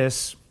Paul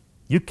says,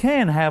 you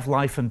can have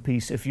life and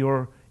peace if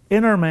your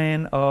inner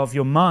man of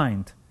your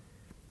mind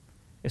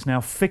is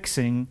now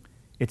fixing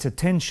its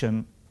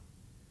attention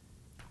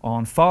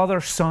on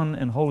Father, Son,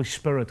 and Holy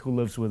Spirit who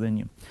lives within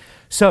you.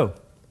 So,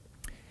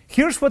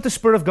 here's what the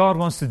Spirit of God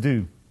wants to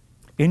do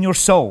in your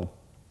soul.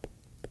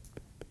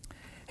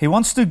 He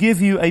wants to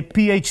give you a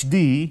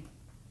PhD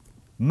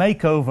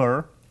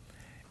makeover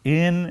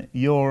in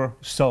your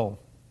soul.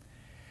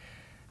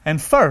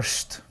 And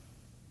first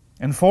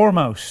and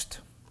foremost,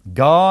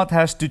 God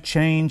has to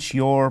change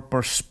your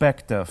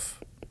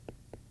perspective,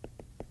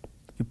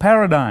 your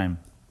paradigm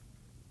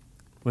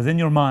within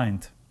your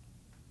mind.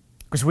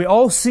 Because we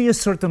all see a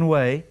certain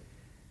way,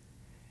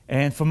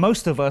 and for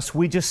most of us,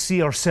 we just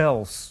see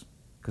ourselves.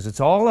 Because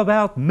it's all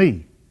about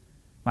me.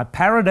 My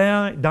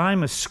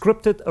paradigm is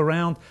scripted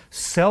around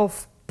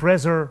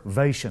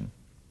self-preservation.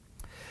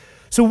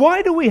 So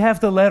why do we have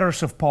the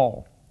letters of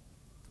Paul?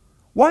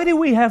 Why do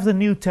we have the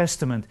New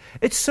Testament?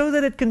 It's so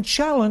that it can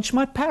challenge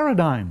my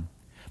paradigm,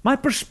 my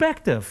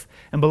perspective.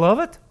 And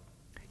beloved,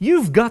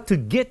 you've got to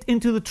get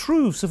into the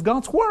truths of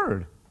God's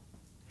Word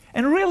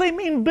and really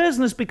mean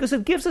business, because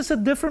it gives us a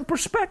different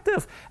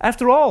perspective.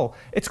 After all,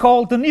 it's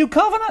called the New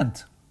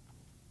Covenant.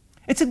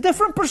 It's a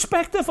different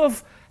perspective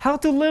of how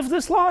to live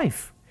this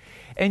life.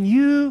 And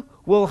you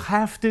will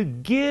have to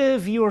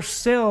give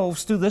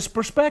yourselves to this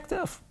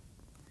perspective.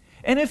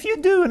 And if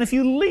you do, and if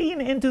you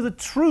lean into the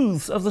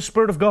truths of the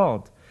Spirit of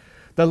God,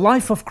 the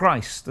life of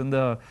Christ and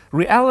the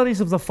realities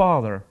of the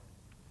Father,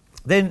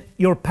 then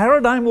your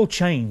paradigm will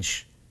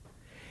change.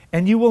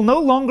 And you will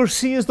no longer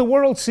see as the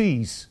world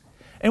sees.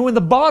 And when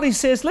the body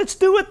says, let's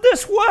do it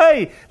this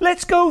way,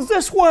 let's go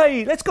this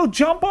way, let's go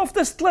jump off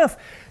this cliff,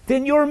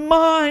 then your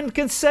mind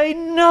can say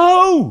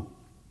no.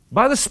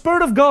 By the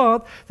Spirit of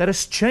God that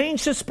has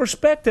changed its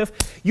perspective,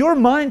 your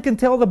mind can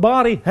tell the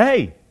body,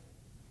 hey,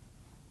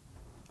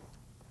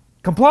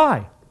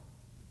 comply.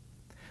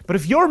 But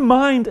if your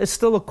mind is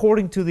still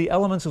according to the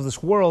elements of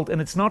this world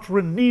and it's not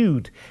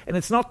renewed and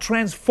it's not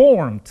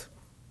transformed,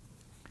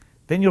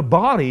 then your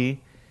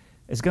body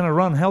is going to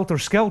run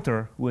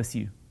helter-skelter with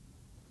you.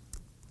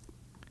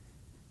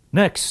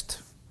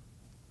 Next,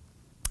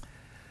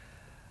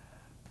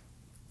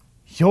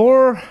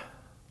 your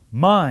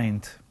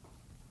mind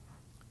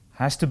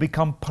has to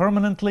become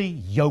permanently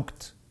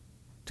yoked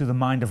to the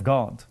mind of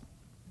God.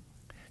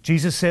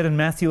 Jesus said in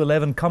Matthew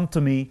 11, "Come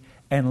to me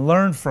and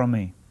learn from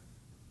me,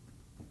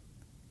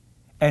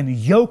 and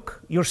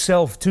yoke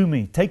yourself to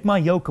me. Take my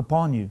yoke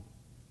upon you."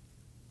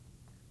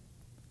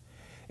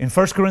 In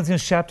 1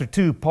 Corinthians chapter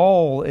 2,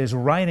 Paul is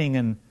writing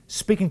and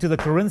speaking to the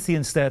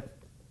Corinthians that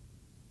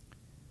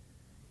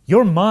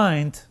your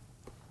mind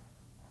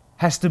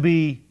has to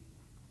be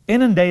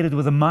inundated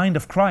with the mind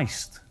of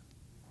Christ.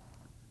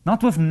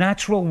 Not with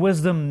natural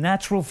wisdom,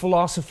 natural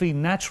philosophy,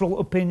 natural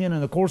opinion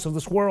in the course of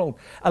this world.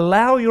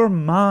 Allow your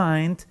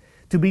mind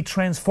to be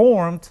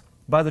transformed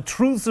by the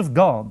truths of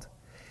God.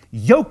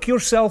 Yoke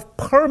yourself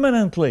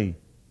permanently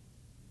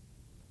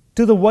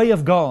to the way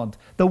of God,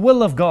 the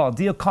will of God,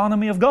 the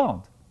economy of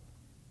God.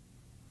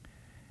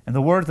 And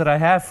the word that I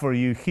have for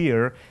you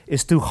here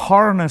is to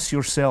harness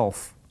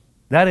yourself.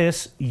 That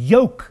is,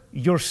 yoke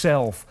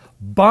yourself,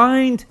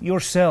 bind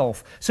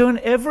yourself. So in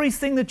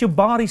everything that your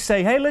body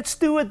say, "Hey, let's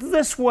do it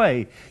this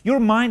way," your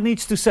mind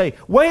needs to say,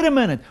 wait a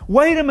minute,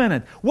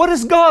 what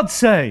does God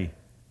say?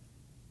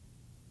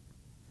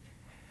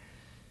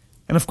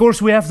 And of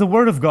course we have the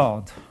Word of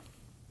God.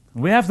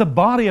 We have the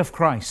body of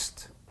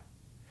Christ.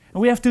 And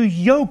we have to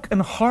yoke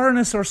and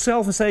harness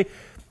ourselves and say,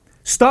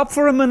 stop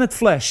for a minute,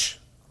 flesh.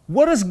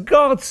 What does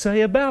God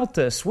say about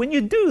this? When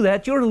you do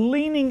that, you're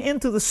leaning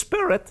into the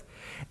Spirit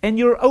and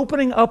you're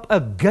opening up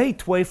a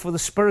gateway for the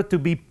Spirit to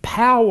be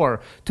power,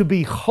 to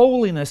be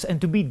holiness,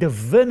 and to be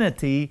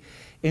divinity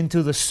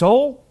into the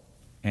soul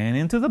and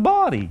into the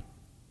body,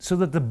 so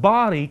that the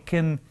body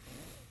can,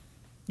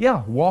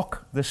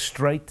 walk the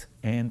straight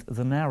and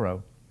the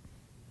narrow.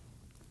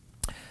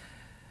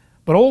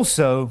 But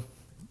also,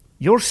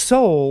 your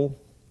soul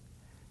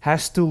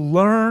has to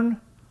learn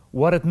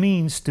what it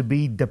means to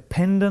be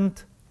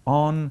dependent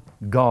on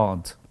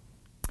God.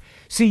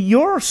 See,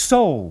 your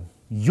soul,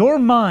 your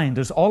mind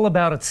is all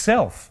about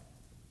itself.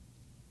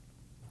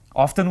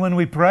 Often when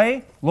we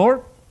pray,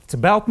 "Lord, it's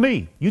about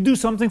me. You do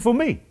something for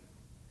me.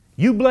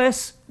 You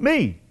bless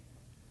me."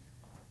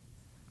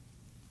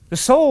 The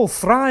soul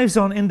thrives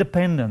on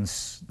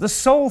independence. The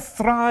soul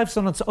thrives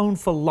on its own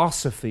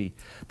philosophy.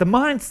 The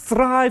mind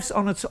thrives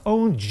on its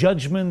own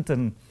judgment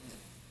and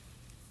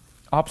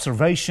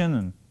observation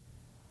and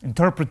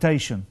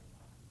interpretation.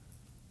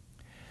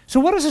 So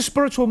what is a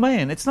spiritual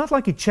man? It's not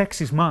like he checks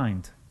his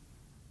mind.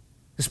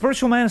 The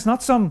spiritual man is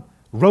not some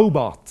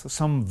robot,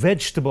 some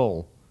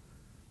vegetable,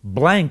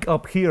 blank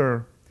up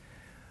here.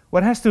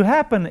 What has to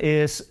happen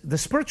is the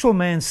spiritual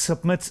man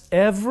submits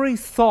every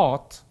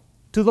thought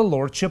to the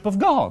lordship of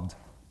God.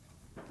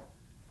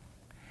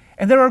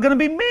 And there are going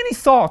to be many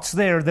thoughts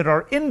there that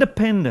are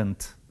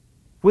independent,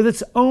 with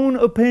its own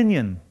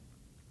opinion.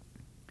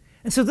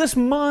 And so this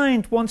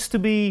mind wants to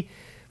be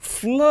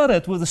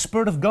flooded with the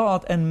Spirit of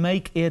God and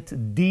make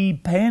it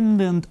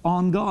dependent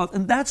on God.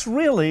 And that's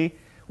really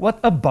what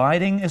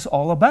abiding is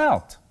all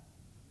about.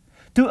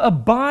 To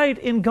abide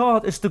in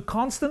God is to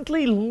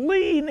constantly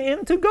lean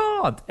into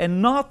God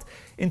and not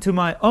into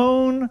my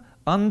own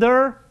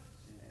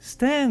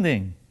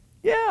understanding.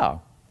 Yeah.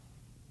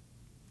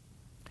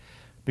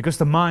 Because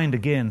the mind,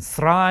 again,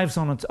 thrives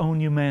on its own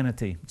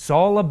humanity. It's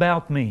all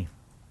about me.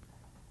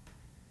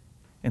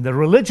 And the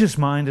religious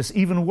mind is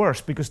even worse,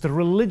 because the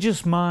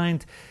religious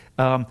mind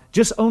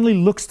just only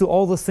looks to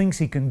all the things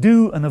he can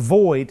do and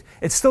avoid.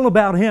 It's still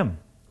about him.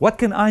 What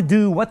can I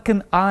do? What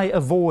can I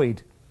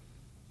avoid?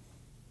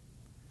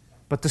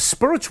 But the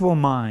spiritual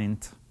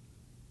mind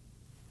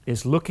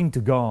is looking to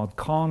God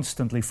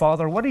constantly.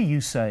 Father, what do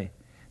you say?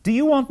 Do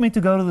you want me to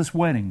go to this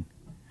wedding?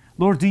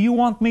 Lord, do you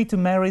want me to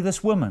marry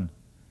this woman?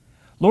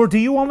 Lord, do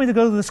you want me to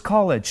go to this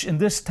college in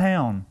this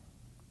town?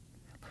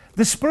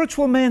 The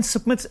spiritual man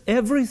submits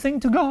everything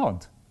to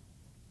God.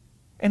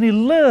 And he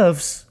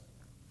lives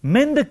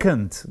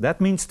mendicant. That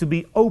means to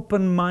be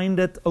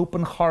open-minded,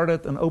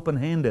 open-hearted, and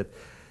open-handed.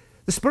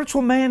 The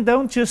spiritual man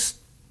don't just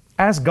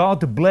ask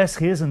God to bless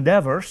his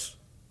endeavors.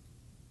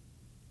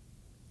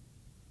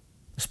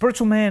 The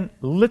spiritual man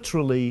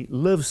literally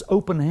lives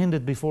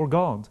open-handed before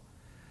God.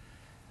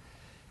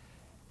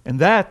 And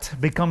that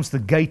becomes the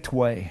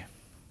gateway.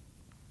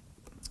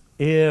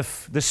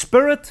 If the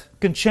Spirit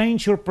can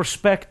change your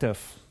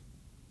perspective,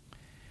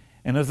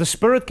 and if the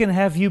Spirit can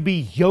have you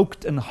be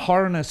yoked and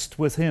harnessed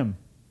with Him,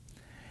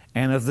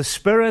 and if the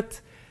Spirit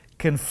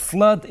can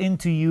flood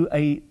into you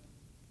a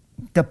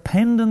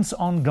dependence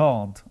on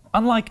God,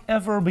 unlike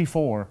ever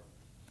before,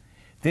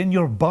 then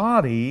your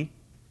body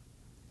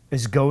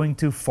is going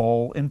to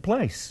fall in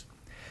place.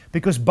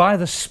 Because by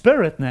the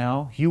Spirit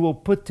now, you will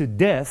put to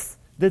death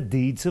the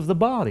deeds of the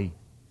body.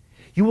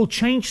 You will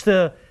change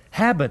the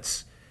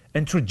habits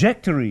and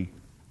trajectory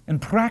and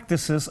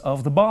practices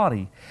of the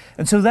body.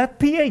 And so that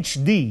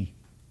PhD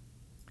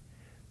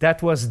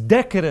that was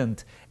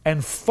decadent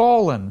and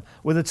fallen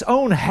with its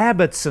own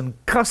habits and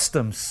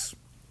customs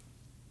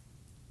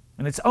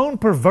and its own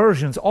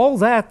perversions, all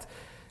that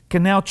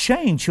can now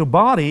change. Your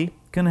body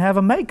can have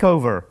a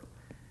makeover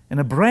and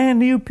a brand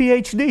new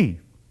PhD.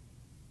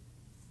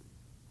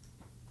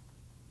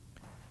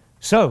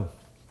 So,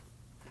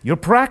 your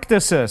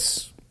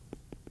practices,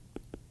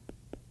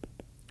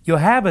 your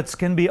habits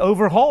can be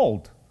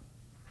overhauled.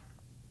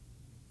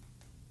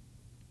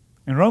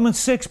 In Romans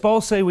 6,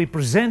 Paul says we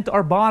present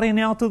our body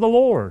now to the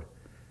Lord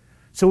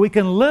so we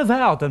can live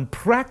out and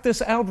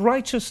practice out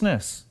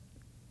righteousness.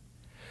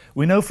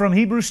 We know from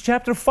Hebrews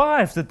chapter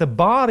 5 that the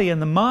body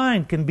and the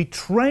mind can be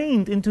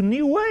trained into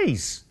new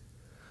ways.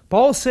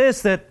 Paul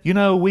says that,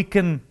 we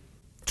can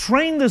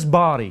train this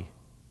body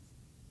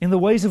in the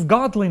ways of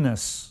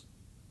godliness.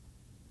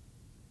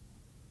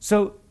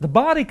 So the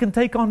body can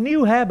take on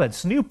new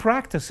habits, new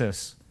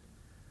practices.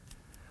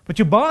 But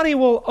your body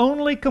will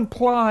only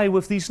comply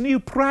with these new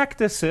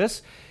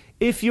practices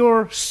if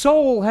your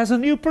soul has a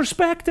new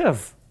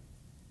perspective.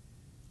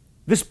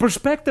 This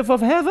perspective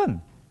of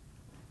heaven.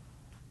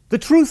 The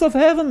truth of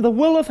heaven, the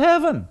will of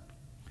heaven.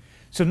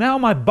 So now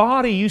my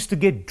body used to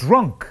get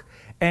drunk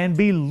and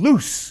be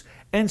loose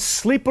and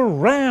sleep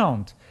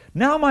around.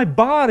 Now my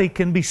body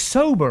can be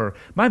sober.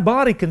 My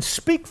body can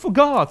speak for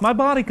God. My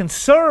body can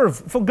serve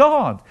for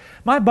God.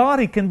 My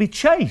body can be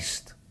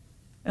chaste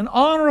and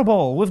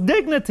honorable with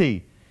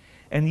dignity.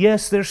 And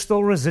yes, there's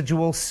still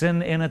residual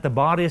sin in it. The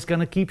body is going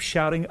to keep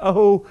shouting,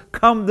 "Oh,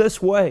 come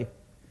this way."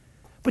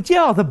 But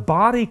yeah, the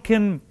body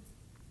can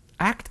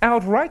act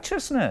out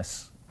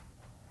righteousness.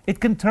 It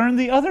can turn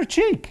the other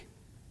cheek.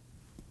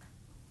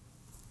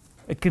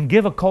 It can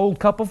give a cold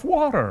cup of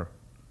water.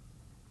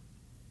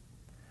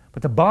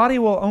 But the body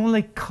will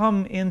only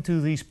come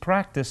into these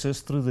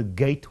practices through the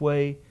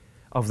gateway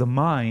of the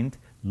mind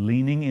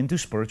leaning into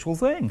spiritual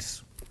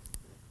things.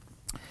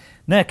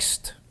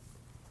 Next,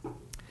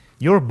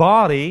 your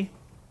body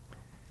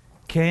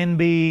can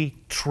be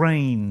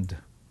trained.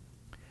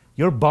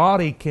 Your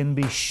body can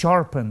be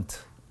sharpened.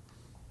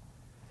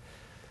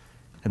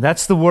 And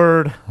that's the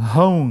word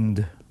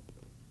honed.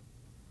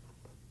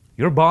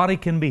 Your body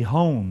can be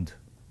honed.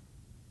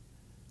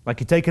 Like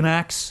you take an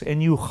axe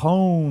and you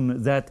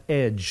hone that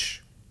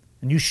edge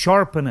and you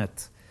sharpen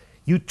it.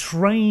 You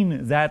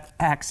train that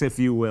axe, if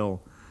you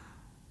will.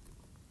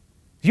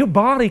 Your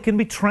body can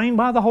be trained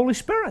by the Holy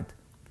Spirit.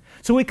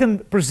 So we can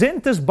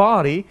present this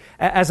body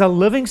as a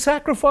living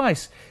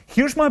sacrifice.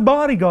 Here's my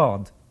body,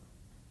 God.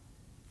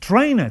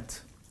 Train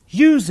it.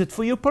 Use it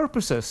for your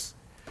purposes.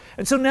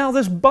 And so now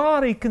this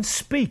body can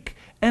speak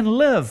and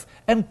live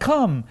and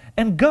come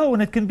and go,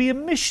 and it can be a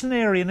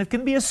missionary, and it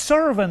can be a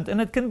servant,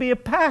 and it can be a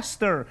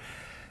pastor,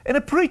 and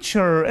a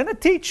preacher, and a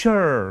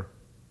teacher.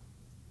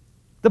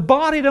 The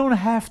body don't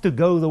have to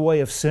go the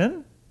way of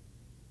sin.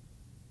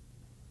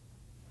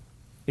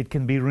 It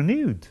can be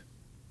renewed.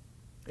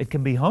 It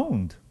can be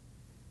honed.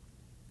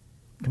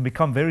 It can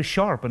become very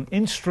sharp, an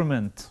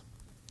instrument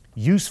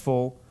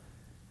useful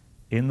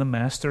in the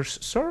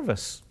Master's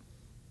service,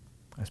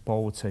 as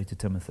Paul would say to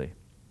Timothy.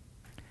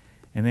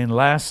 And then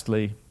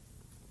lastly,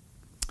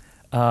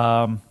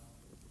 your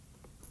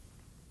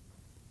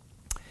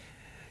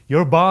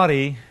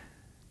body,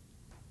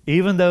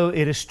 even though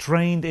it is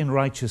trained in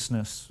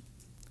righteousness,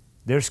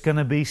 there's going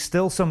to be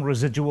still some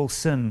residual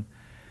sin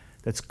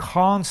that's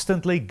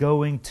constantly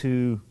going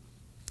to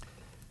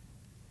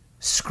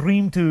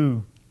scream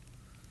to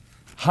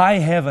high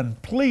heaven,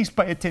 "Please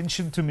pay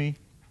attention to me.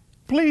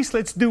 Please,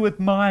 let's do it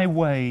my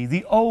way,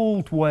 the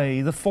old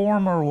way, the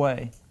former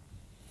way."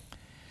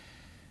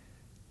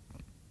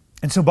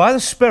 And so by the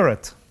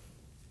Spirit,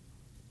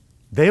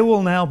 there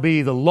will now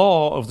be the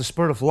law of the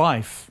Spirit of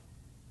life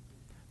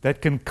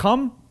that can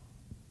come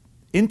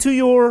into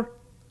your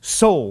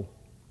soul.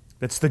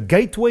 That's the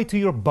gateway to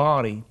your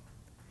body.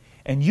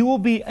 And you will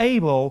be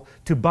able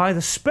to, by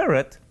the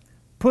Spirit,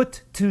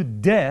 put to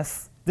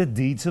death the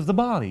deeds of the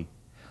body.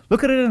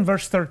 Look at it in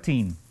verse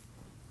 13.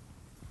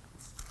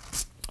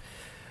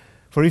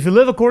 "For if you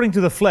live according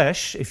to the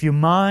flesh, if you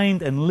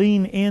mind and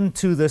lean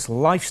into this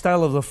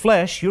lifestyle of the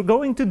flesh, you're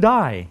going to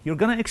die. You're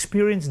going to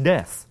experience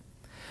death.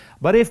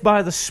 But if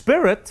by the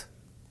Spirit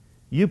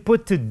you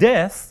put to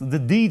death the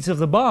deeds of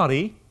the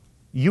body,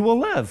 you will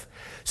live."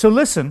 So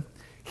listen,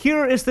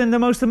 here is then the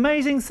most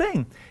amazing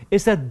thing,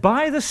 is that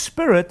by the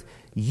Spirit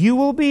you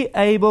will be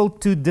able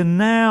to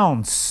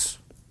denounce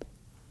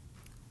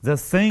the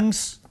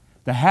things,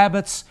 the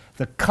habits,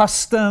 the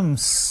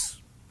customs,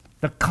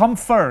 the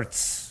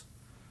comforts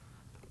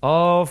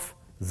of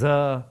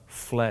the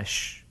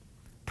flesh.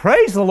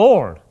 Praise the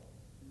Lord.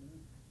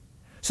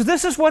 So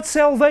this is what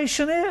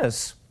salvation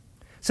is.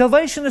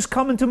 Salvation has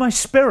come into my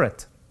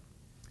spirit,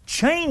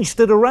 changed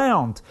it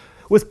around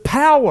with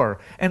power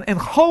and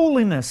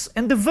holiness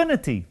and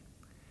divinity.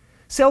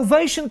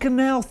 Salvation can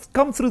now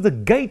come through the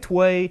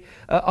gateway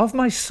of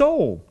my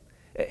soul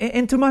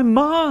into my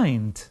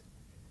mind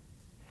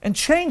and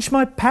change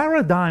my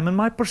paradigm and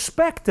my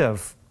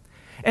perspective.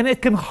 And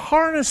it can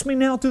harness me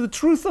now to the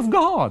truth of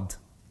God.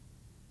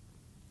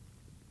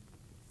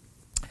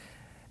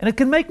 And it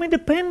can make me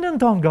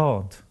dependent on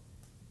God.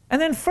 And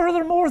then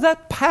furthermore,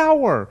 that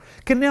power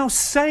can now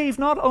save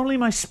not only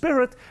my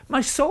spirit,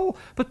 my soul,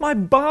 but my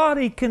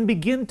body can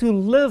begin to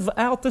live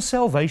out the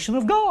salvation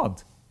of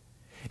God.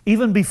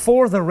 Even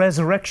before the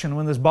resurrection,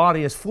 when this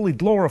body is fully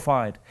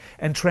glorified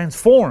and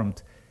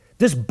transformed,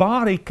 this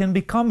body can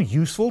become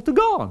useful to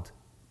God.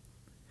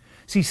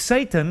 See,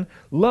 Satan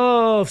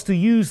loves to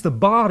use the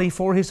body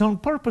for his own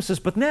purposes,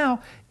 but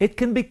now it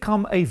can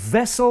become a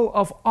vessel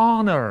of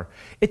honor.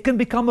 It can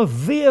become a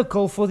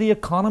vehicle for the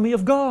economy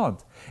of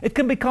God. It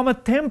can become a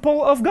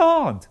temple of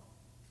God.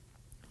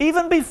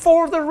 Even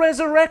before the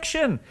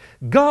resurrection,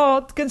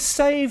 God can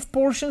save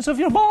portions of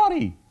your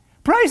body.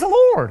 Praise the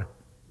Lord.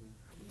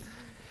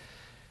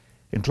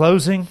 In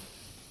closing,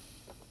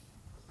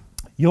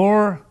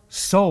 your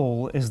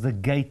soul is the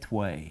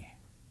gateway.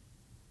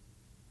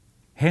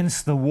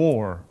 Hence the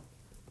war.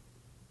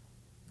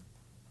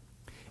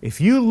 If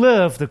you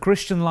live the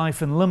Christian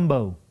life in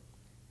limbo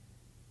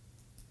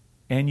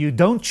and you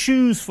don't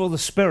choose for the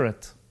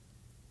Spirit,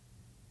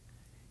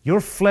 your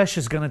flesh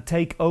is going to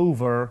take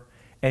over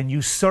and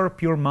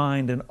usurp your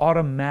mind and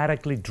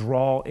automatically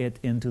draw it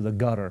into the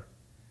gutter.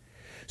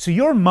 So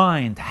your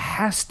mind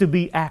has to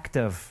be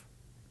active.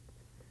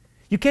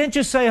 You can't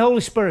just say,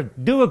 Holy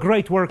Spirit, do a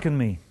great work in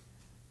me.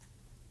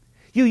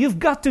 You've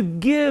got to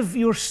give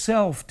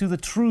yourself to the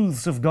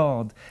truths of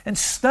God and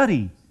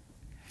study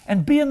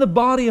and be in the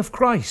body of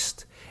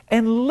Christ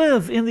and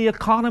live in the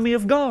economy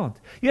of God.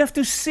 You have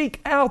to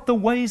seek out the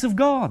ways of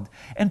God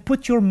and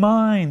put your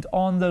mind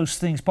on those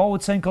things. Paul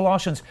would say in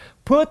Colossians,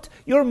 put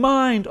your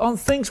mind on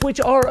things which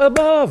are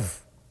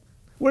above,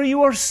 where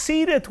you are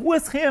seated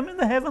with Him in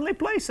the heavenly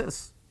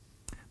places.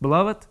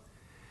 Beloved,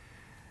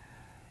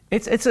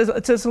 it's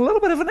a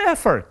little bit of an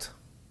effort.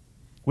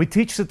 We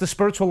teach that the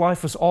spiritual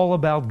life is all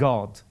about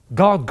God.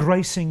 God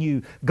gracing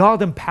you,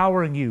 God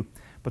empowering you.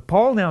 But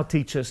Paul now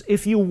teaches,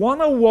 if you want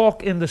to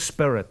walk in the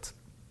Spirit,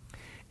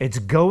 it's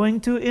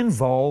going to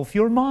involve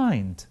your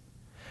mind.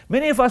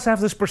 Many of us have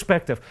this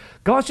perspective.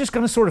 God's just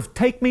going to sort of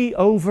take me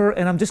over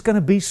and I'm just going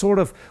to be sort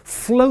of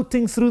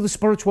floating through the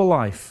spiritual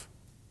life.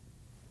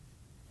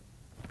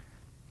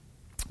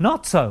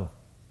 Not so.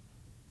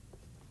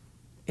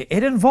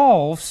 It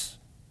involves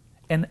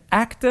an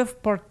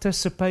active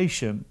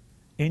participation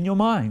in your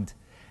mind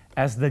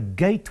as the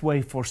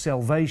gateway for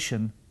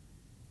salvation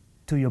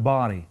to your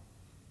body.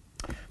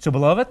 So,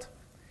 beloved,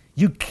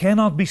 you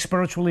cannot be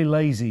spiritually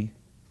lazy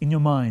in your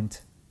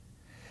mind.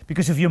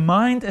 Because if your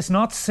mind is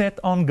not set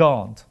on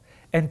God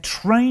and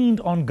trained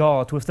on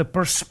God with the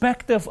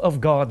perspective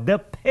of God,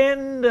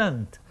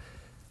 dependent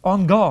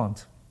on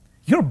God,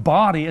 your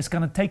body is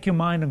going to take your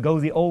mind and go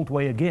the old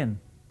way again.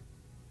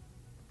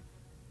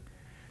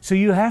 So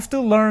you have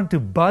to learn to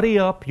buddy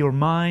up your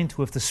mind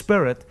with the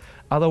Spirit.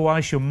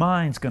 Otherwise, your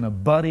mind's going to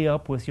buddy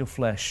up with your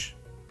flesh.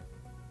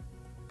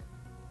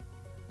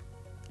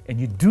 And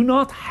you do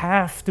not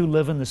have to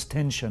live in this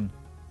tension.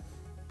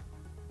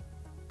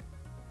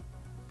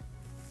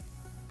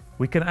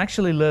 We can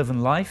actually live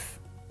in life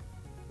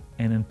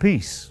and in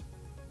peace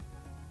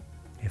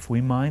if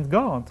we mind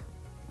God.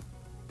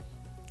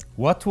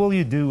 What will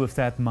you do with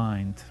that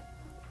mind?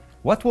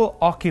 What will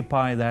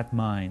occupy that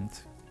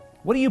mind?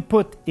 What do you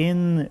put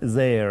in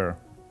there?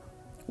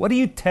 What do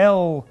you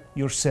tell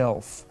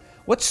yourself?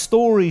 What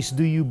stories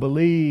do you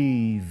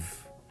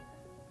believe?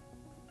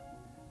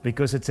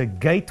 Because it's a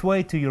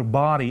gateway to your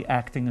body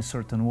acting a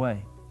certain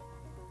way.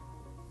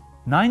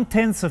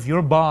 9/10 of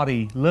your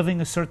body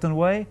living a certain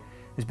way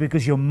is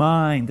because your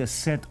mind is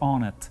set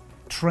on it,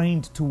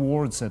 trained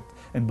towards it,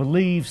 and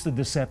believes the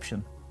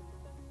deception.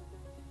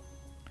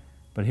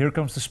 But here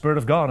comes the Spirit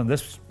of God, and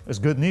this is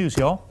good news,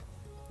 y'all.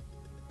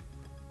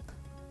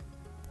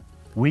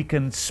 We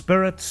can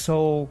spirit,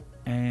 soul,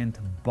 and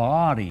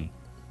body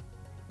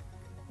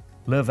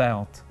live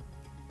out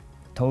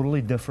a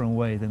totally different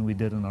way than we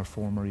did in our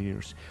former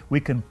years. We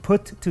can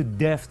put to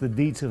death the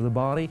deeds of the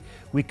body.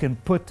 We can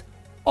put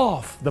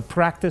off the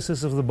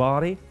practices of the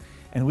body.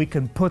 And we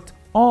can put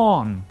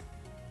on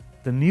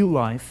the new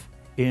life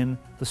in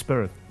the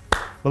Spirit.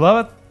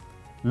 Beloved,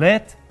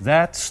 let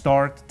that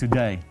start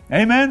today.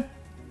 Amen?